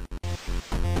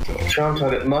 Charm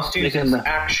target must use its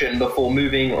action before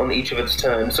moving on each of its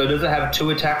turns. So does it have 2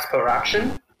 attacks per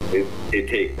action?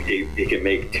 It can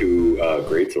make 2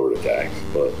 greatsword attacks,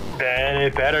 but Then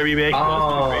it better be making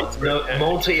those 2 no,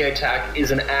 multi-attack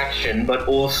is an action, but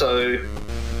also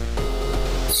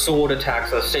sword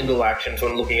attacks are single actions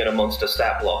when looking at a monster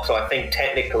stat block. So I think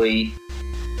technically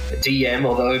DM,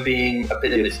 although being a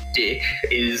bit of a dick,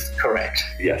 is correct.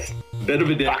 yes, bit of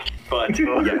a dick, but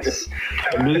yes,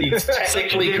 It's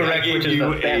technically correct, which is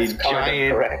the best kind of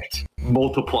giant correct.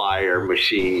 multiplier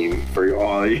machine for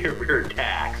all your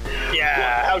attacks.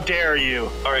 Yeah, how dare you?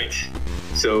 All right,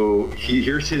 so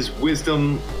here's his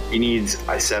wisdom. He needs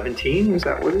a 17. Is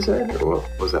that what is that? Or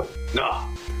what was that? No,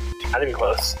 Not even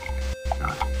close.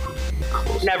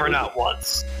 close. Never, not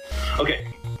once. Okay,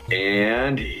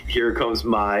 and here comes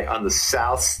my on the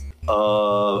south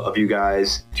of you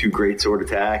guys 2 greatsword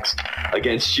attacks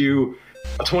against you.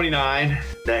 A 29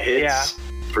 that hits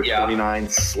for 29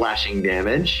 slashing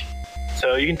damage.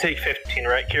 So you can take 15,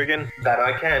 right, Kiergan? That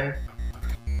I can.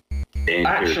 And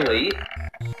Actually,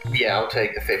 yeah, I'll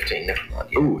take the 15. Never mind.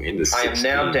 Yeah. ooh, in the 16. I am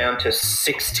now down to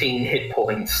 16 hit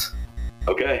points.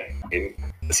 Okay, and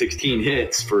 16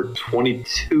 hits for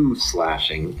 22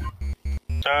 slashing.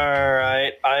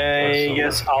 Alright, I Awesome.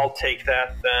 guess I'll take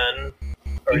that then.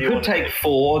 Or You you could wanna take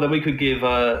 4, then we could give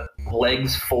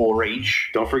legs 4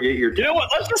 each. Don't forget your. You know what?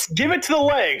 Let's just give it to the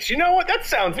legs. You know what? That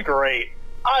sounds great.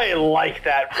 I like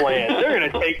that plan. They're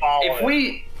gonna take all of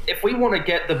it. If we want to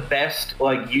get the best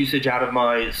usage out of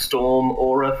my storm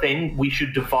aura thing, we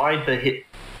should divide the hit.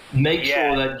 Make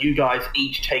sure that you guys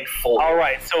each take 4. All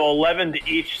right, so 11 to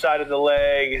each side of the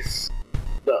legs.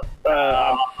 God,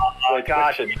 how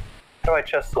do I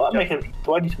just? Do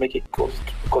I need to make it close?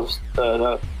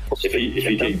 If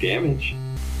you take damage.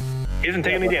 He doesn't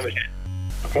take any damage yet.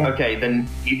 Okay, then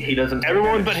he doesn't. take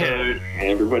Everyone damage, but so- him.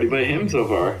 Everybody but him so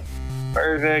far.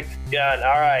 Perfect. Yeah.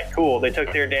 All right. Cool. They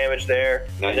took their damage there,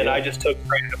 Not and then yet. I just took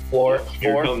right to the floor.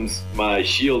 Here comes my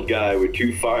shield guy with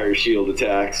 2 fire shield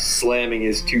attacks, slamming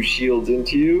his 2 shields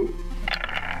into you.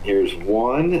 Here's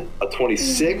one, a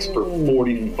 26 for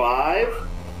 45.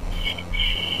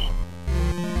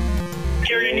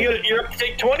 Kieran, you're up to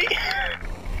take 20.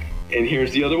 And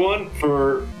here's the other one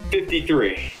for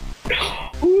 53.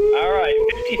 All right,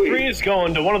 53 is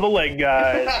going to one of the leg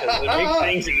guys because it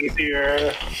makes things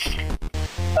easier.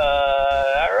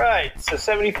 All right, so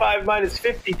 75 minus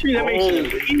 53, that makes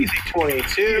it an easy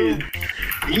 22.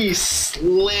 He's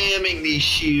slamming these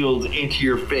shields into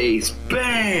your face.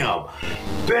 Bam!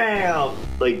 Bam!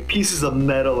 Like pieces of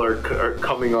metal are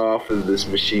coming off of this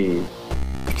machine.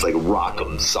 It's like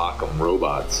rock'em sock'em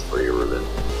robots for you, Ruben.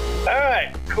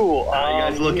 Alright, cool. How you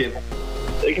guys looking?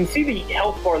 So you can see the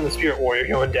health bar in the Spirit Warrior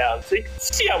going down, so you can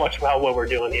see how well we're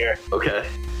doing here. Okay.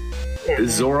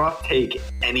 Does Zoroth take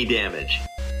any damage?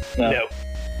 No.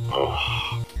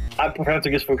 Oh. I prefer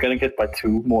to just for getting hit by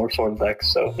 2 more sword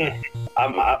attacks, so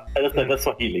that's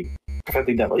not healing.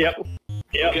 Preventing damage. Yep.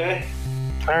 Okay.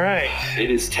 Alright.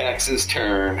 It is Tex's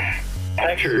turn.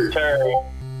 Tex's turn.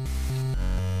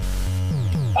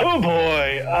 Oh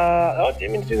boy! I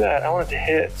didn't mean to do that. I wanted to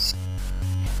hit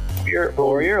Spirit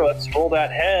Warrior. Let's roll that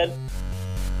head.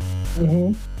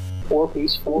 4,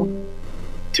 please. 4.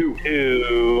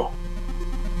 2.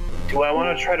 Do I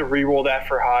want to try to re-roll that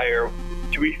for higher?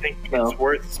 Do we think No. it's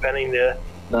worth spending the...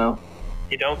 No.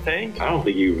 You don't think? I don't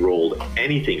think you rolled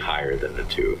anything higher than the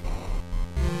 2.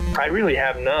 I really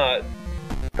have not.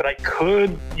 But I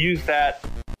could use that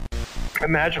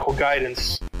magical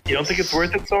guidance. You don't think it's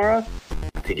worth it, Sora?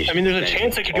 I mean, there's a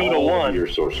chance it could go to 1. Your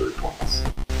sorcery points.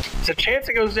 There's a chance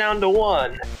it goes down to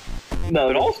 1. No,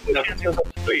 But also a chance it goes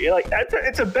up to 3. Like,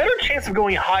 it's a better chance of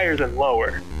going higher than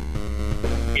lower.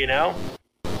 You know?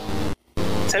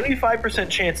 75%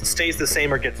 chance it stays the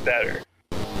same or gets better.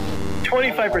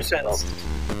 25%.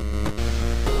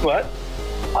 What?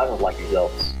 I don't like these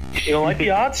elves. You don't like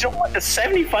the odds? You don't like the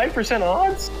 75%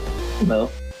 odds? No.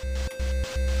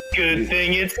 Good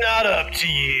thing it's not up to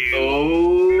you.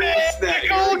 Oh,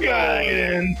 Magical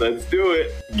guidance. Let's do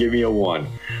it. Give me a 1.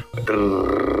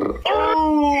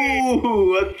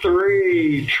 Oh, a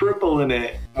 3. Tripling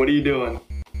it. What are you doing?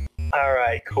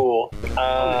 Alright, cool.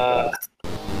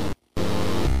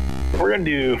 We're gonna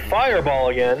do Fireball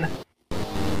again,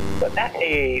 but at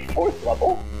a 4th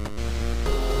level.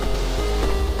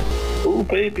 Ooh,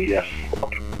 baby, yeah.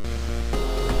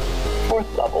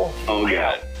 4th level. Oh,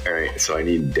 God. All right, so I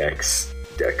need dex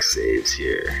saves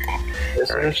here. This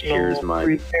All right, here's my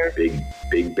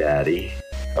big baddie.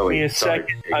 Oh, Give me a wait, sorry.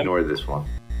 second. Ignore this one.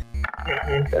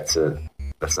 Mhm. That's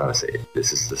not a save.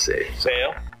 This is the save.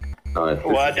 Fail. This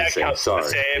Well, is the that save. counts as a Sorry,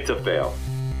 save. it's a fail.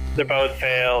 They're both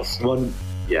fails. One,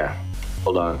 yeah.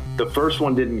 Hold on. The first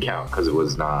one didn't count because it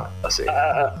was not a save.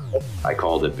 I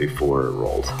called it before it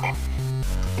rolled.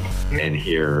 And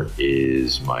here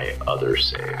is my other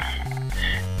save.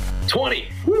 20!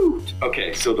 Woo!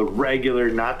 Okay, so the regular,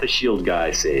 not the shield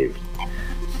guy, saved.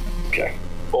 Okay.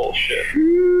 Bullshit.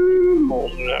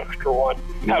 Rolled an extra 1.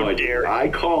 How No, dare I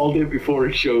called it before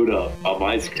it showed up on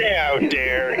my screen. How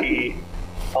dare he?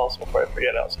 Also, before I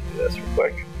forget, I'll do this real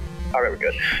quick. All right, we're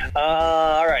good.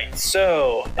 All right,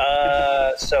 so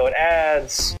it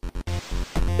adds.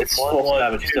 It's One, full one,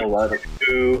 damage two, still, right?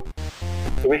 2,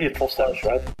 The way hit full damage,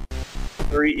 right?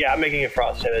 3. Yeah, I'm making it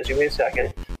frost damage. Give me a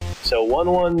second. So 1,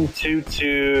 1, 2,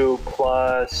 2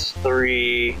 plus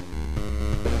 3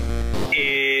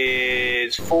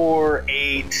 is 4,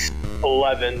 8,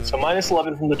 11. So minus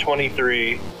 11 from the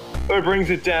 23. So it brings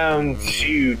it down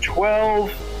to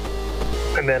 12.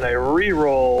 And then I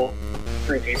re-roll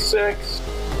 3d6.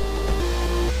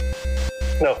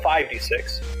 No,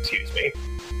 5d6. Excuse me.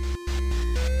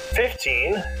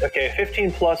 15. Okay,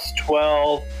 15 plus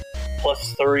 12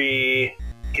 plus 3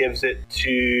 gives it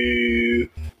to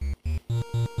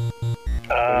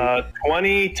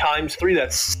 20 times 3.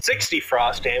 That's 60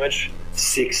 frost damage.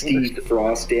 60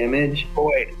 frost damage? Oh,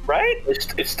 wait, right?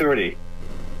 It's 30.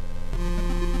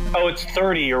 Oh, it's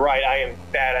 30. You're right. I am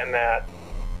bad at math.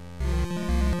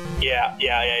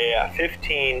 Yeah.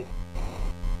 15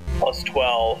 plus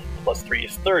 12 plus 3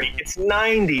 is 30. It's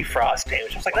 90 frost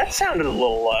damage. I was like, that sounded a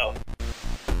little low.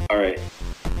 All right.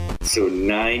 So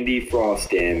 90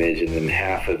 frost damage, and then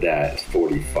half of that is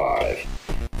 45.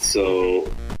 So,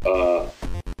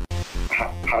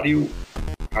 how do you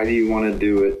want to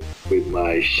do it with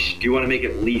my? Do you want to make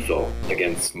it lethal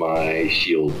against my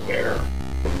shield bearer?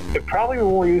 It'd probably be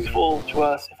more useful to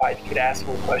us if I could ask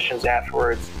him questions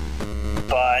afterwards.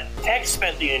 But Tex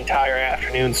spent the entire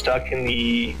afternoon stuck in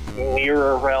the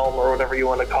mirror realm, or whatever you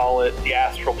want to call it, the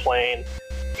astral plane.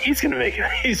 He's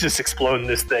just exploding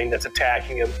this thing that's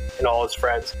attacking him and all his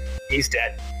friends. He's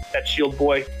dead. That shield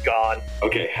boy, gone.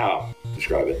 Okay, how?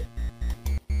 Describe it.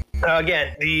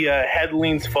 Again, the head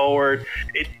leans forward.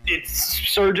 It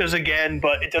surges again,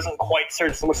 but it doesn't quite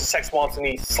surge so much as Tex wants, and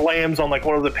he slams on like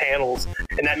one of the panels,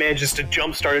 and that manages to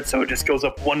jumpstart it, so it just goes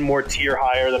up one more tier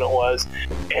higher than it was.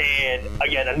 And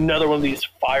again, another one of these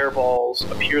fireballs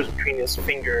appears between his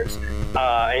fingers,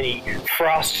 and he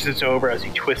frosts it over as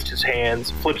he twists his hands,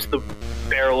 flips the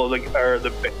barrel of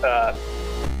the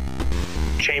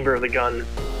chamber of the gun,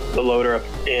 the loader up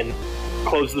in,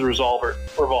 closes the revolver,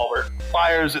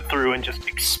 fires it through, and just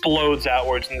explodes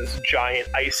outwards in this giant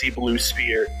icy blue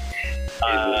sphere.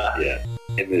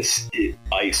 and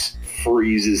ice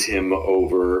freezes him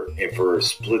over, and for a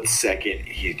split second,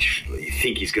 you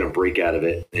think he's going to break out of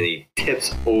it, and he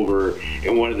tips over,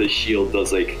 and one of the shield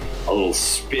does like a little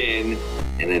spin,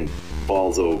 and then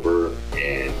falls over,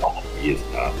 and he is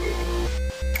not moving.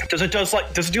 Does it do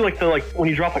like the when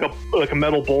you drop like a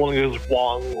metal bowl and it goes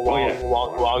wong wong yeah.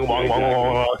 wong wong wong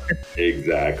wong wong?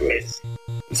 Exactly.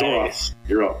 So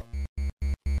you're up.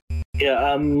 Yeah,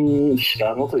 I'm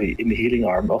not really in the healing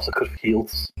arm. Also, could have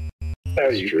healed.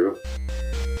 That's true.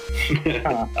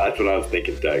 That's what I was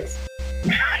thinking, Tex.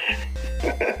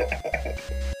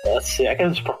 Let's see. I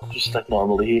can just like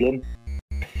normally heal him.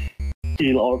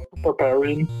 Heal our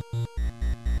barbarian.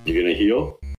 You're gonna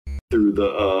heal through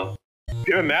the If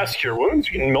you have a Mass Cure Wounds,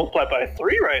 you can multiply by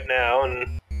 3 right now,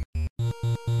 and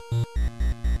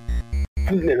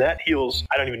that heals.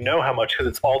 I don't even know how much because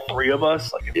it's all 3 of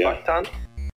us, like a fuck ton.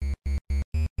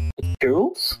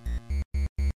 Girls?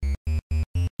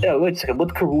 Yeah, wait a second.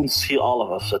 Would Cure Wounds heal all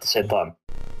of us at the same time?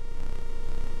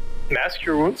 Mass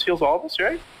Cure Wounds heals all of us,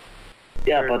 right?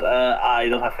 Yeah, but I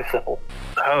don't have 5th level.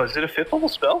 Oh, is it a 5th level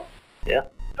spell? Yeah.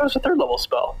 That was a 3rd level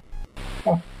spell.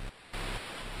 Huh.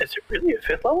 Is it really a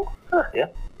 5th level? Huh. Yeah.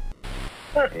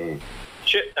 Huh.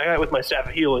 Shit, I got it with my Staff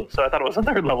of Healing, so I thought it was a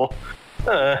 3rd level.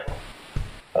 Well,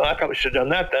 I probably should have done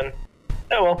that then.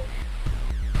 Oh well.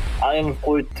 I am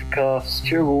going to cast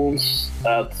Cure Wounds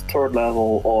at 3rd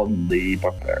level on the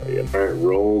barbarian. Alright,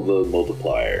 roll the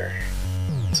multiplier.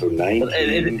 So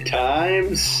 19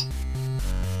 times.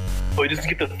 Oh, he doesn't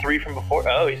get the 3 from before?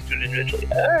 Oh, he's doing it individually.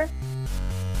 Alright.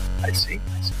 I see.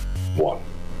 1.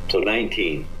 So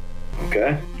 19.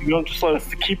 Okay. You don't just let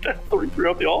us keep that 3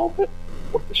 throughout the all of it?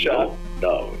 Worth the shot.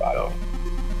 No, I don't.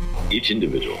 Each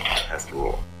individual has to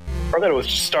roll. I thought it was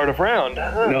just start of round.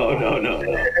 No. No.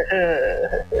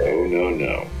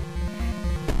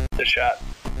 The shot.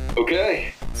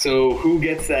 Okay, so who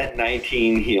gets that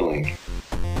 19 healing?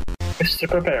 Mr.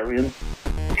 Barbarian.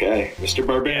 Okay, Mr.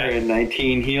 Barbarian,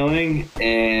 19 healing,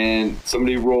 and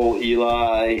somebody roll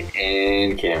Eli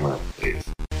and Cameron, please.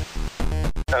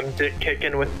 I'm dick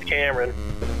kicking with Cameron.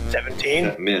 17?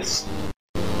 That miss.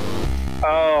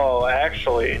 Oh,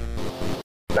 actually.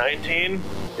 19?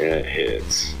 It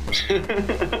hits.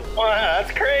 Wow,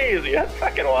 that's crazy. That's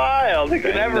fucking wild. It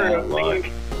could never think.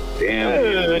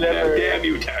 Damn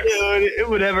you, Tex. It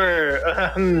would ever.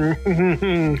 I'll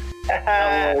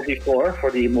roll D4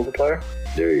 for the multiplier.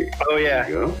 There you Oh, yeah.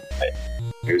 go.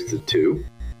 Here's the 2.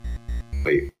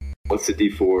 Wait, what's the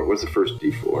D4? What's the first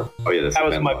D4? Oh, yeah, that's That the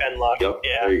was Ben my lock. Ben lock. Yep,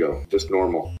 Yeah. there you go. Just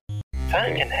normal.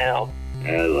 Fucking hell.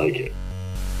 I like it.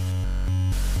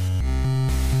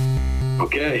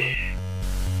 Okay.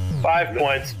 5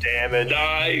 points damage.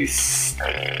 Nice.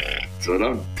 That's what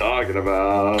I'm talking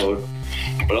about. What else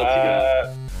you got?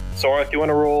 Sora, if you want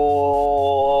to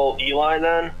roll Eli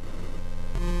then?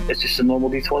 It's just a normal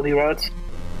D20, right?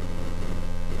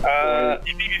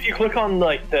 If you click on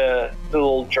like the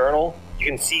little journal, you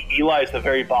can see Eli is the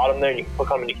very bottom there, and you can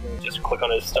click on him and you can just click on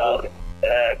his stuff.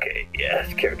 Okay, yeah,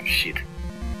 character sheet.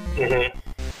 Mm-hmm.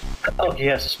 Oh, he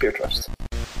has a Spear Thrust.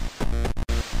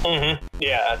 Mm-hmm.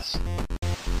 Yeah, that's...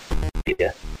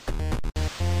 Yeah.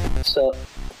 So,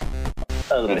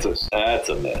 That's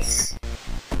a miss.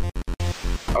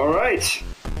 All right,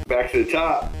 back to the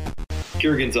top.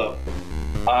 Kurgan's up.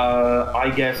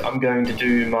 I guess I'm going to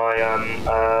do my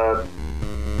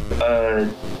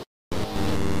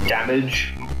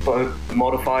damage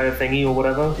modifier thingy or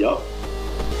whatever. Yup.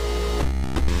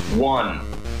 1.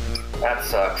 That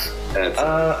sucks. That's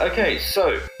Okay,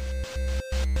 so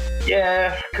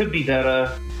yeah, could be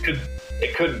better.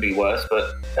 It could be worse,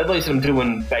 but at least I'm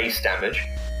doing base damage.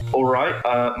 All right,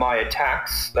 my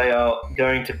attacks, they are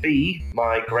going to be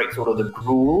my Greatsword of the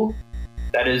Gruul.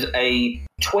 That is a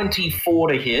 24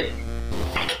 to hit.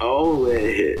 Oh,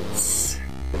 it hits.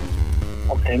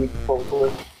 on him,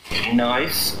 probably.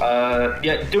 Nice.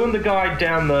 Yeah, doing the guy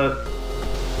down the...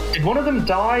 Did one of them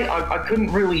die? I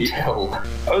couldn't really tell.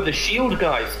 Oh, the shield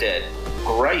guy's dead.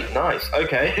 Great, nice.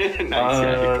 Okay.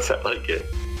 Nice, I like it.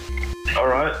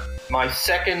 Alright. My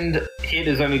second hit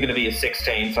is only going to be a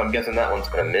 16, so I'm guessing that one's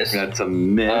going to miss. That's a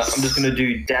miss. I'm just going to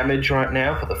do damage right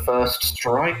now for the first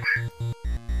strike.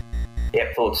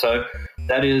 Yep, thought so.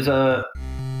 That is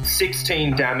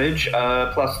 16 damage,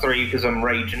 plus 3 because I'm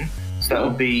raging. So that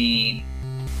would be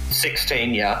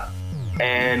 16, yeah.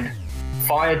 And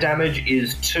fire damage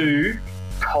is 2,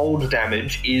 cold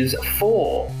damage is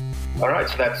 4. Alright,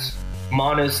 so that's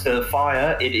minus the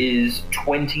fire, it is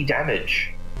 20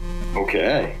 damage.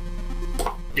 Okay.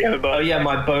 Yeah, but Oh yeah,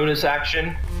 my bonus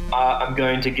action, I'm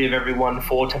going to give everyone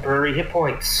 4 temporary hit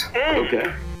points.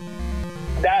 Okay.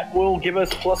 that will give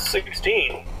us plus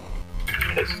 16.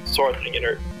 His sword thing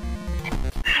inert.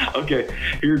 Okay,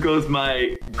 here goes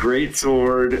my great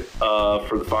sword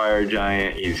for the fire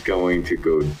giant. He's going to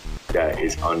go. That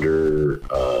is under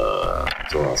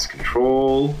Zoroth's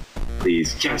control.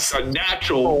 Please, yes, a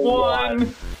natural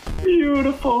one.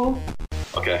 Beautiful.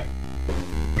 Okay,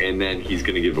 and then he's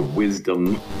going to give a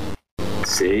wisdom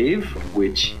save,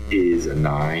 which is a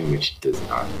 9, which does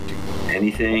not do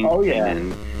anything. Oh yeah.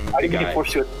 And then I can make it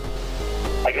force you.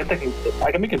 I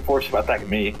can make it force you attacking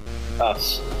me.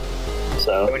 Us.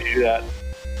 So. How would you do that?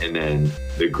 And then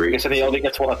the I great. guess he only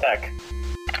gets one attack.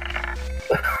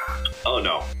 Oh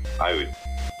no, I would.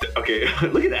 Okay,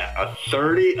 look at that. A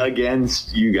 30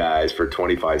 against you guys for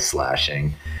 25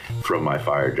 slashing from my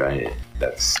fire giant.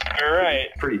 That's All right.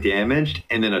 pretty damaged.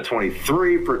 And then a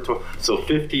 23 for so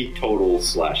 50 total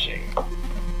slashing.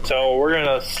 So we're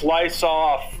gonna slice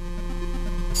off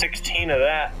 16 of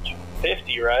that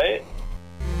 50, right?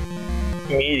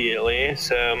 Immediately.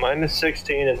 So minus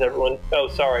 16 is everyone. Oh,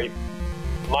 sorry.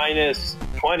 Minus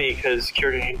 20 because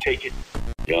Kieran can take it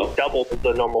Yep. double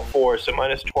the normal 4. So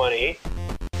minus 20.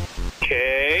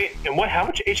 Okay. And what? How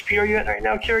much HP are you at right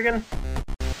now, Kieran?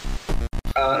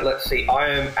 Let's see. I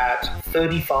am at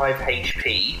 35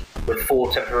 HP with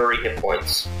 4 temporary hit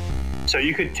points. So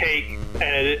you could take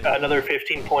another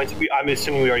 15 points. I'm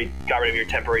assuming we already got rid of your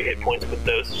temporary hit points with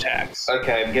those attacks.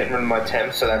 Okay, I'm getting rid of my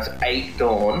temp, so that's 8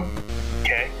 Dawn.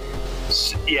 Okay.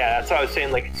 Yeah, that's what I was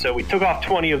saying. Like, so we took off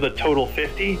 20 of the total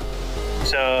 50.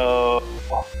 So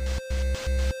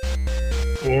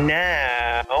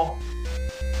now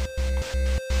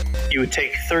you would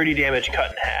take 30 damage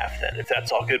cut in half. Then, if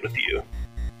that's all good with you.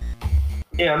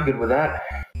 Yeah, I'm good with that.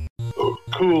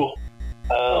 Cool.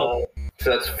 So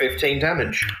that's 15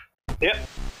 damage. Yep.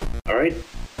 All right.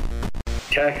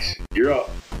 Tex, you're up.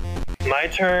 My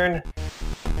turn.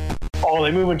 Oh,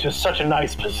 they move into such a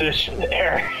nice position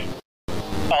there.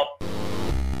 Oh.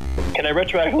 Can I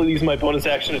retroactively use my bonus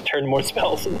action to turn more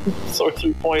spells and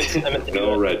sorcery points? I meant to do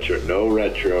No that. retro. No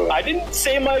retro. I didn't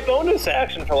say my bonus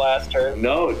action for last turn.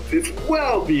 No, it's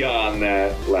well beyond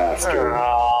that last turn.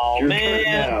 Oh, Your man.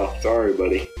 turn now. Sorry,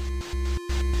 buddy.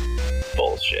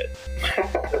 Bullshit.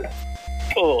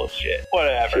 Bullshit.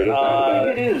 Whatever. Should've thought about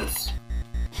It is.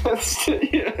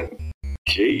 Yeah.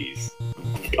 Jeez.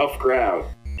 Tough crowd.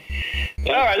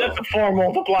 Alright, that's a 4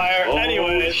 multiplier. Oh,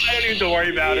 Anyways, I don't need to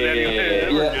worry about it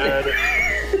anyway. We're good.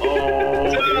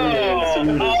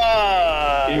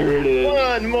 Here it is.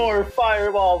 One more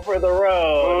fireball for the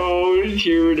road. Oh,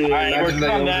 here it is. Alright, Imagine we're they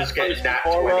all on that just get first nat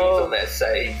and 20s foremost. on their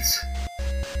saves.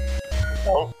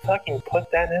 Don't fucking put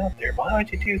that out there. Why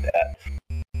would you do that?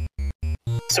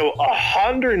 So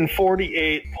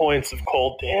 148 points of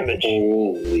cold damage.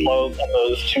 Holy. Both on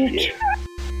those two. Yeah.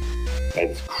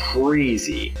 That's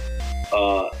crazy.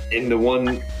 And the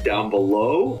one down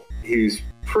below, he's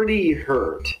pretty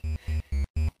hurt.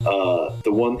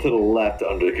 The one to the left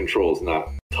under the control is not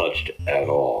touched at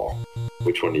all.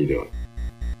 Which one are you doing?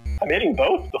 I'm hitting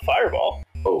both the fireball.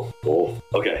 Oh, both.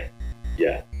 Okay.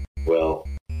 Yeah. Well,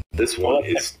 this one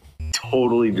is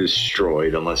totally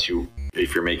destroyed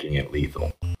if you're making it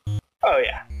lethal. Oh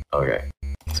yeah. Okay.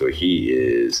 So he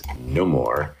is no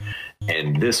more.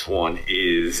 And this one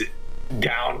is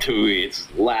down to its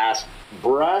last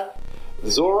breath.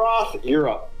 Zoroth, you're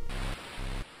up.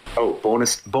 Oh,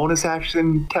 bonus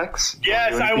action, Tex?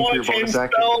 Yes, I want to change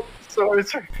spell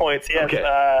sorcery points. Yes. Okay.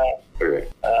 Okay.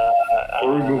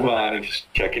 Before we move on, I'm just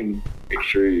checking, make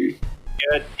sure you...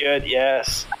 Good,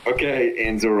 yes. Okay,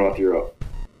 and Zoroth, you're up.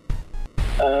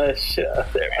 Shit.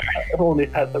 I've only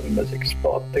had the magic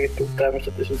spot. They took damage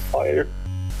that this is fire.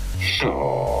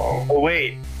 Oh. Oh,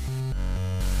 wait.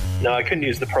 No, I couldn't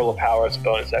use the Pearl of Power as a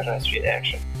bonus action. It has to be an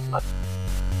action.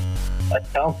 I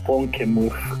can't bonk him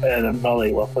with a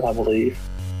melee weapon, I believe.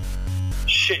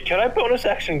 Shit, can I bonus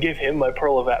action give him my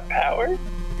Pearl of that Power?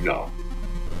 No,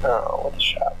 Oh, what a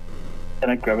shot. Can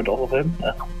I grab it off of him?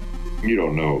 No. you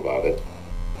don't know about it.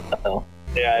 No.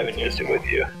 Yeah, I haven't used it with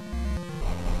you.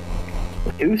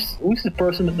 Who's the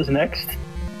person that is next?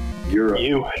 You're up.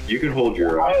 You. You can hold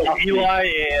your... Oh, Eli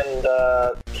and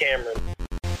Cameron.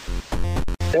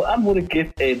 So I'm gonna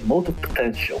give a motive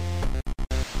potential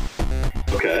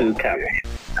Okay. to Cameron.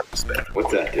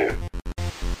 What's that do?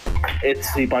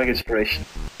 It's the Bardic Inspiration.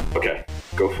 Okay,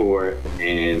 go for it.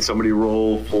 And somebody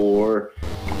roll for...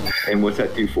 And what's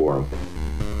that do for him?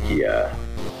 Yeah.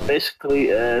 Basically,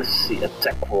 the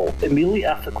attack roll. Immediately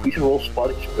after creature rolls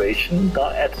Bardic Inspiration,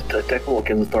 that adds the attack roll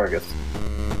against the target.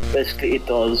 Basically, it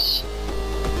does...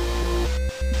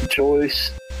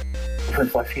 Choice...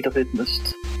 25 feet of it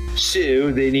missed.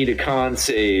 So, they need a con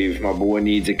save. My boy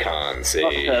needs a con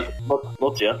save.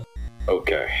 Not yet.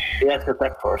 Okay. He has to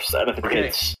attack first, and if it Okay.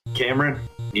 hits, Cameron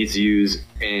needs to use,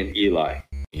 and Eli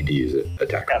need to use it.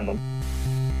 Attack. Cameron.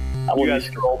 I You will guys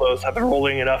use, can roll those. I've been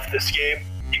rolling enough this game.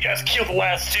 You guys killed the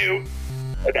last two.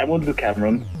 okay, I want to do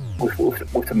Cameron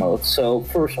with the mode. So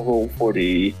first I'll roll for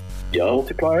the Yo,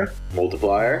 multiplier.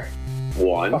 multiplier.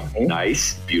 1. Okay.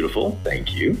 Nice. Beautiful.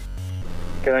 Thank you.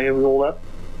 Can I roll that?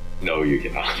 No, you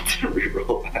cannot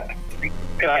reroll that.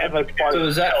 Can I have my part? So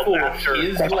is that for After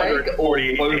his leg or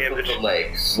 148 both damage. of the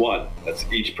legs? 1. That's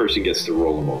each person gets to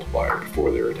roll a multiplier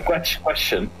before their attack.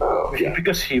 Question. Yeah.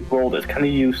 Because he rolled it, can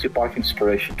he use the Bardic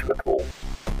Inspiration to that roll?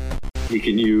 You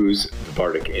can use the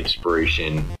Bardic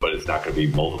Inspiration, but it's not going to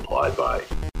be multiplied by.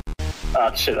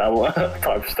 Ah, shit, I will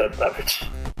times that damage.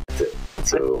 That's it.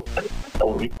 So, That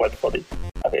would be quite funny.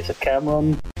 Okay, so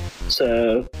Cameron.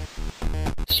 So,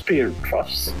 Spear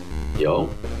Thrust. yo.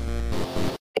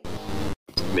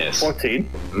 Miss. 14.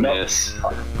 Miss.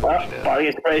 Bardic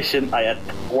Inspiration, I add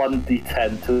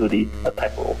 1d10 to the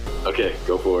attack roll. Okay,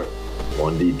 go for it.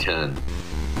 1d10.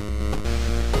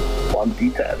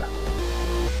 1d10.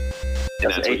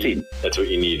 And That's what you- 18. that's what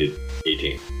you needed.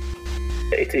 18.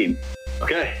 18.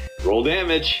 Okay, roll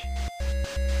damage.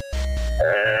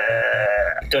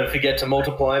 Don't forget to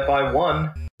multiply it by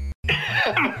 1.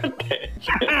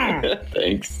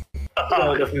 Thanks.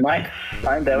 So, that's 9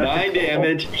 damage. 9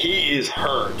 damage. He is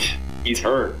hurt. He's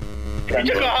hurt. You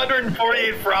took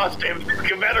 148 frost damage.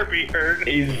 You better be hurt.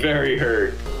 He's very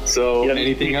hurt. So, You don't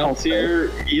anything need else to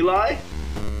here, Eli?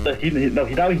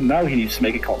 Now he needs to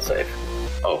make a con save.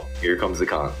 Oh, here comes the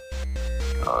con.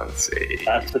 Con save.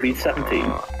 Has to be 17.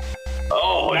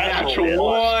 Oh, Natural natural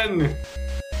 1!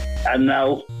 And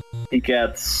now he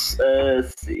gets,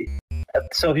 let's see.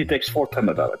 So he takes 4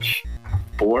 thunder damage.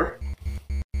 4?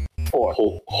 4.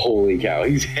 Holy cow,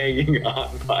 he's hanging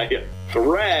on by a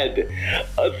thread.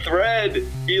 A thread!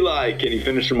 Eli, can he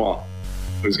finish him off?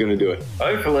 Who's gonna do it?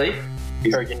 Hopefully.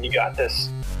 Kurgan, you got this.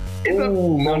 Ooh,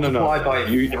 No. multiply by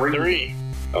You- 3. 3.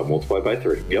 Oh, multiply by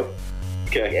 3. Yep.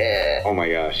 Okay. Yeah. Oh my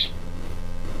gosh.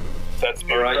 That's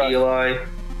All right, Eli.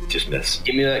 Just miss.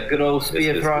 Give me that good old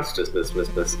spear Miss, thrust.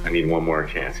 miss. I need one more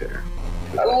chance here.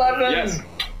 11. Yes!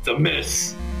 It's a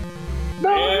miss!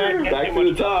 Yeah, Back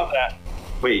to the top.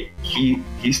 Wait,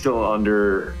 he's still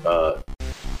under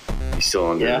he's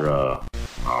still under Yeah.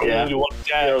 oh, Yeah. You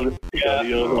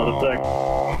want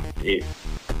that? Yeah.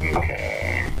 oh,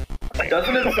 okay.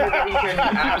 Doesn't it say that he can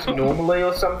act normally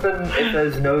or something if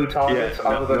there's no targets Yeah,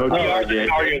 other than no You are the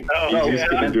target. No, He's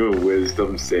just yeah. gonna do a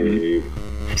wisdom save.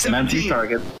 Empty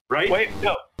target. Right? Wait,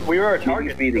 no. We were a Target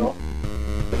target. beating.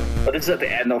 But this is at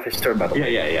the end of his turn, by the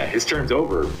way. Yeah. His turn's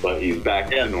over, but he's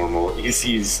back to normal. He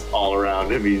sees all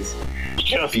around him. He's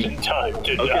Just in time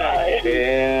to die.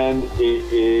 okay. And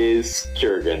it is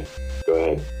Kurgan. Go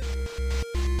ahead.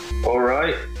 All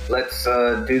right, let's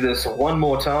do this one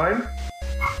more time.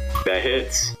 That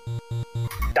hits.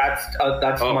 That's Oh.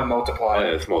 my Oh, multiplier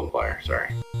yeah, it's multiplier. Sorry.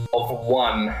 of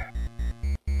 1.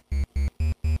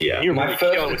 Yeah. You're My really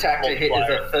first killing attack to hit is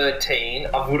multiplier. a 13.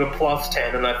 I've got a plus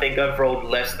 10, and I think I've rolled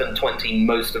less than 20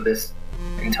 most of this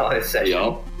entire session.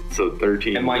 Yup. So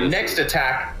 13. And my misses. next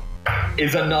attack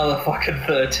is another fucking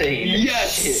 13.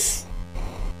 Yes.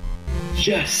 Yes.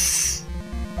 Shit.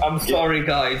 I'm sorry,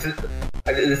 guys.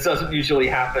 This doesn't usually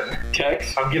happen.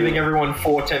 Tex. I'm giving everyone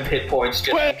 4 temp hit points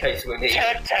just in case we need it.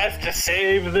 Tech has to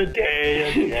save the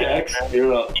day again. Tex,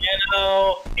 you're up. You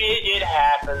know, it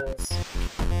happens.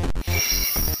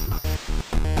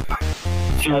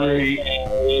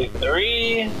 3.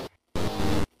 3.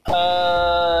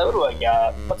 What do I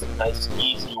got? What's a nice,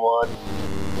 easy one?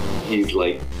 He's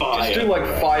like, Just do like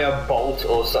fire bolt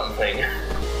or something.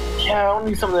 Yeah, I want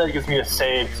to do something that gives me a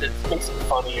save because it makes it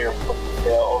funnier when he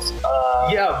fails.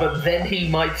 Yeah, but then he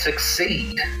might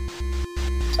succeed.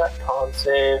 Is that con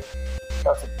save?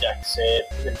 That's a deck save.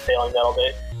 He's been failing that all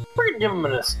day. We're gonna give him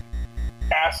an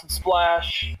acid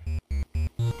splash.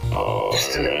 Oh,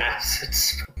 Just an alright. acid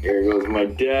spell. Here goes my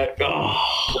deck.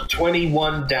 Oh.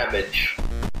 21 damage.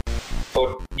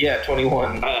 Or, yeah,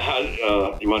 21.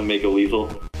 You want to make a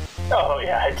lethal? Oh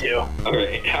yeah, I do.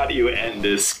 Alright, how do you end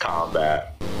this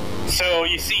combat? So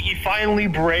you see, he finally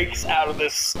breaks out of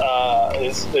this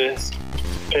what's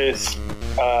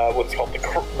called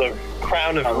the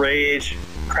crown of rage,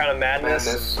 crown of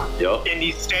madness. Yup. And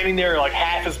he's standing there, like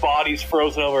half his body's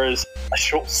frozen over his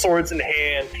swords in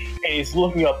hand, and he's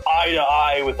looking up eye to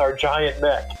eye with our giant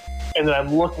mech. And then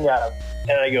I'm looking at him,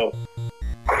 and I go,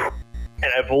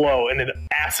 and I blow, and an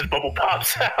acid bubble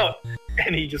pops out,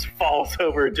 and he just falls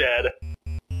over dead.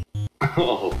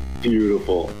 Oh,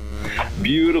 beautiful.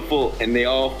 Beautiful. And they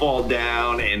all fall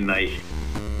down, and like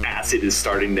acid is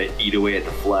starting to eat away at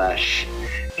the flesh.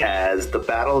 as the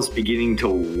battle is beginning to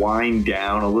wind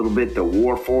down a little bit. The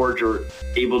Warforged are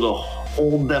able to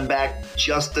hold them back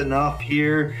just enough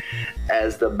here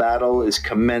as the battle is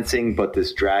commencing, but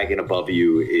this dragon above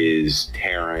you is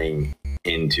tearing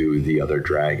into the other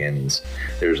dragons.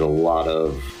 There's a lot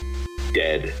of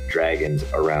dead dragons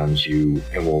around you,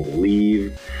 and we'll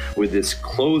leave with this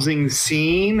closing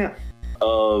scene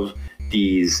of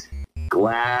these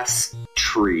glass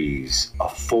trees, a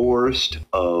forest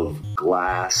of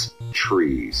glass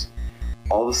trees.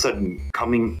 All of a sudden,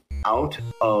 coming out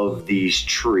of these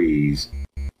trees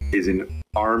is an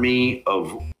army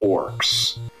of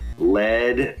orcs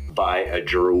led by a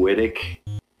druidic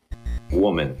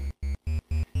woman.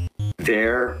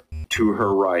 There, to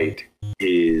her right,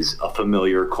 is a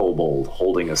familiar kobold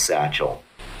holding a satchel.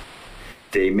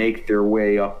 They make their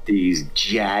way up these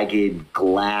jagged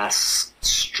glass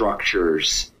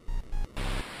structures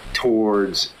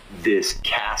towards this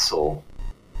castle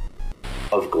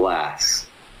of glass.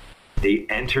 They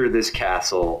enter this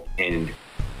castle, and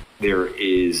there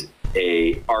is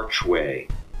a archway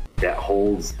that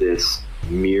holds this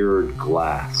mirrored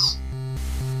glass.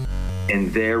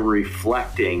 And there,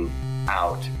 reflecting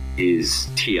out, is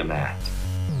Tiamat,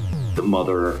 the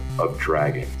mother of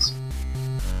dragons.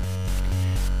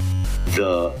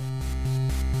 The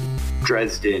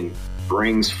Dresden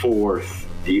brings forth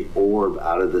the orb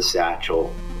out of the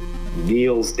satchel,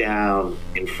 kneels down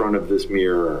in front of this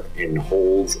mirror, and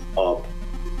holds up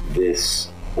this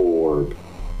orb.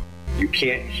 You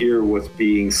can't hear what's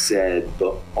being said,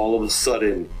 but all of a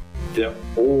sudden, the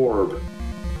orb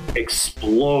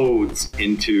explodes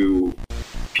into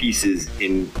pieces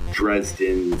in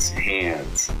Dresden's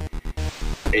hands.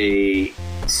 A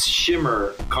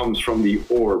shimmer comes from the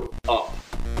orb up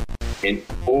and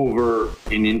over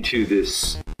and into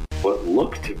this, what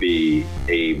looked to be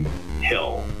a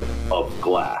hill of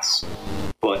glass.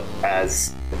 But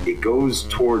as it goes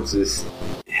towards this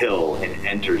hill and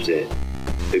enters it,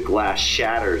 the glass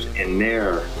shatters, and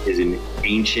there is an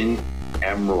ancient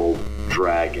emerald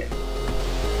dragon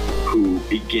who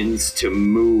begins to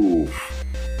move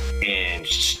and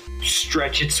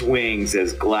stretch its wings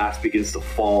as glass begins to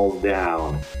fall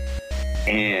down.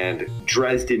 And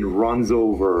Dresden runs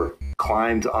over,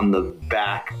 climbs on the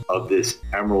back of this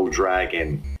emerald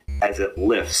dragon as it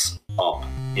lifts up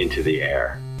into the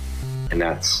air. And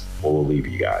that's where we'll leave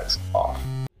you guys off.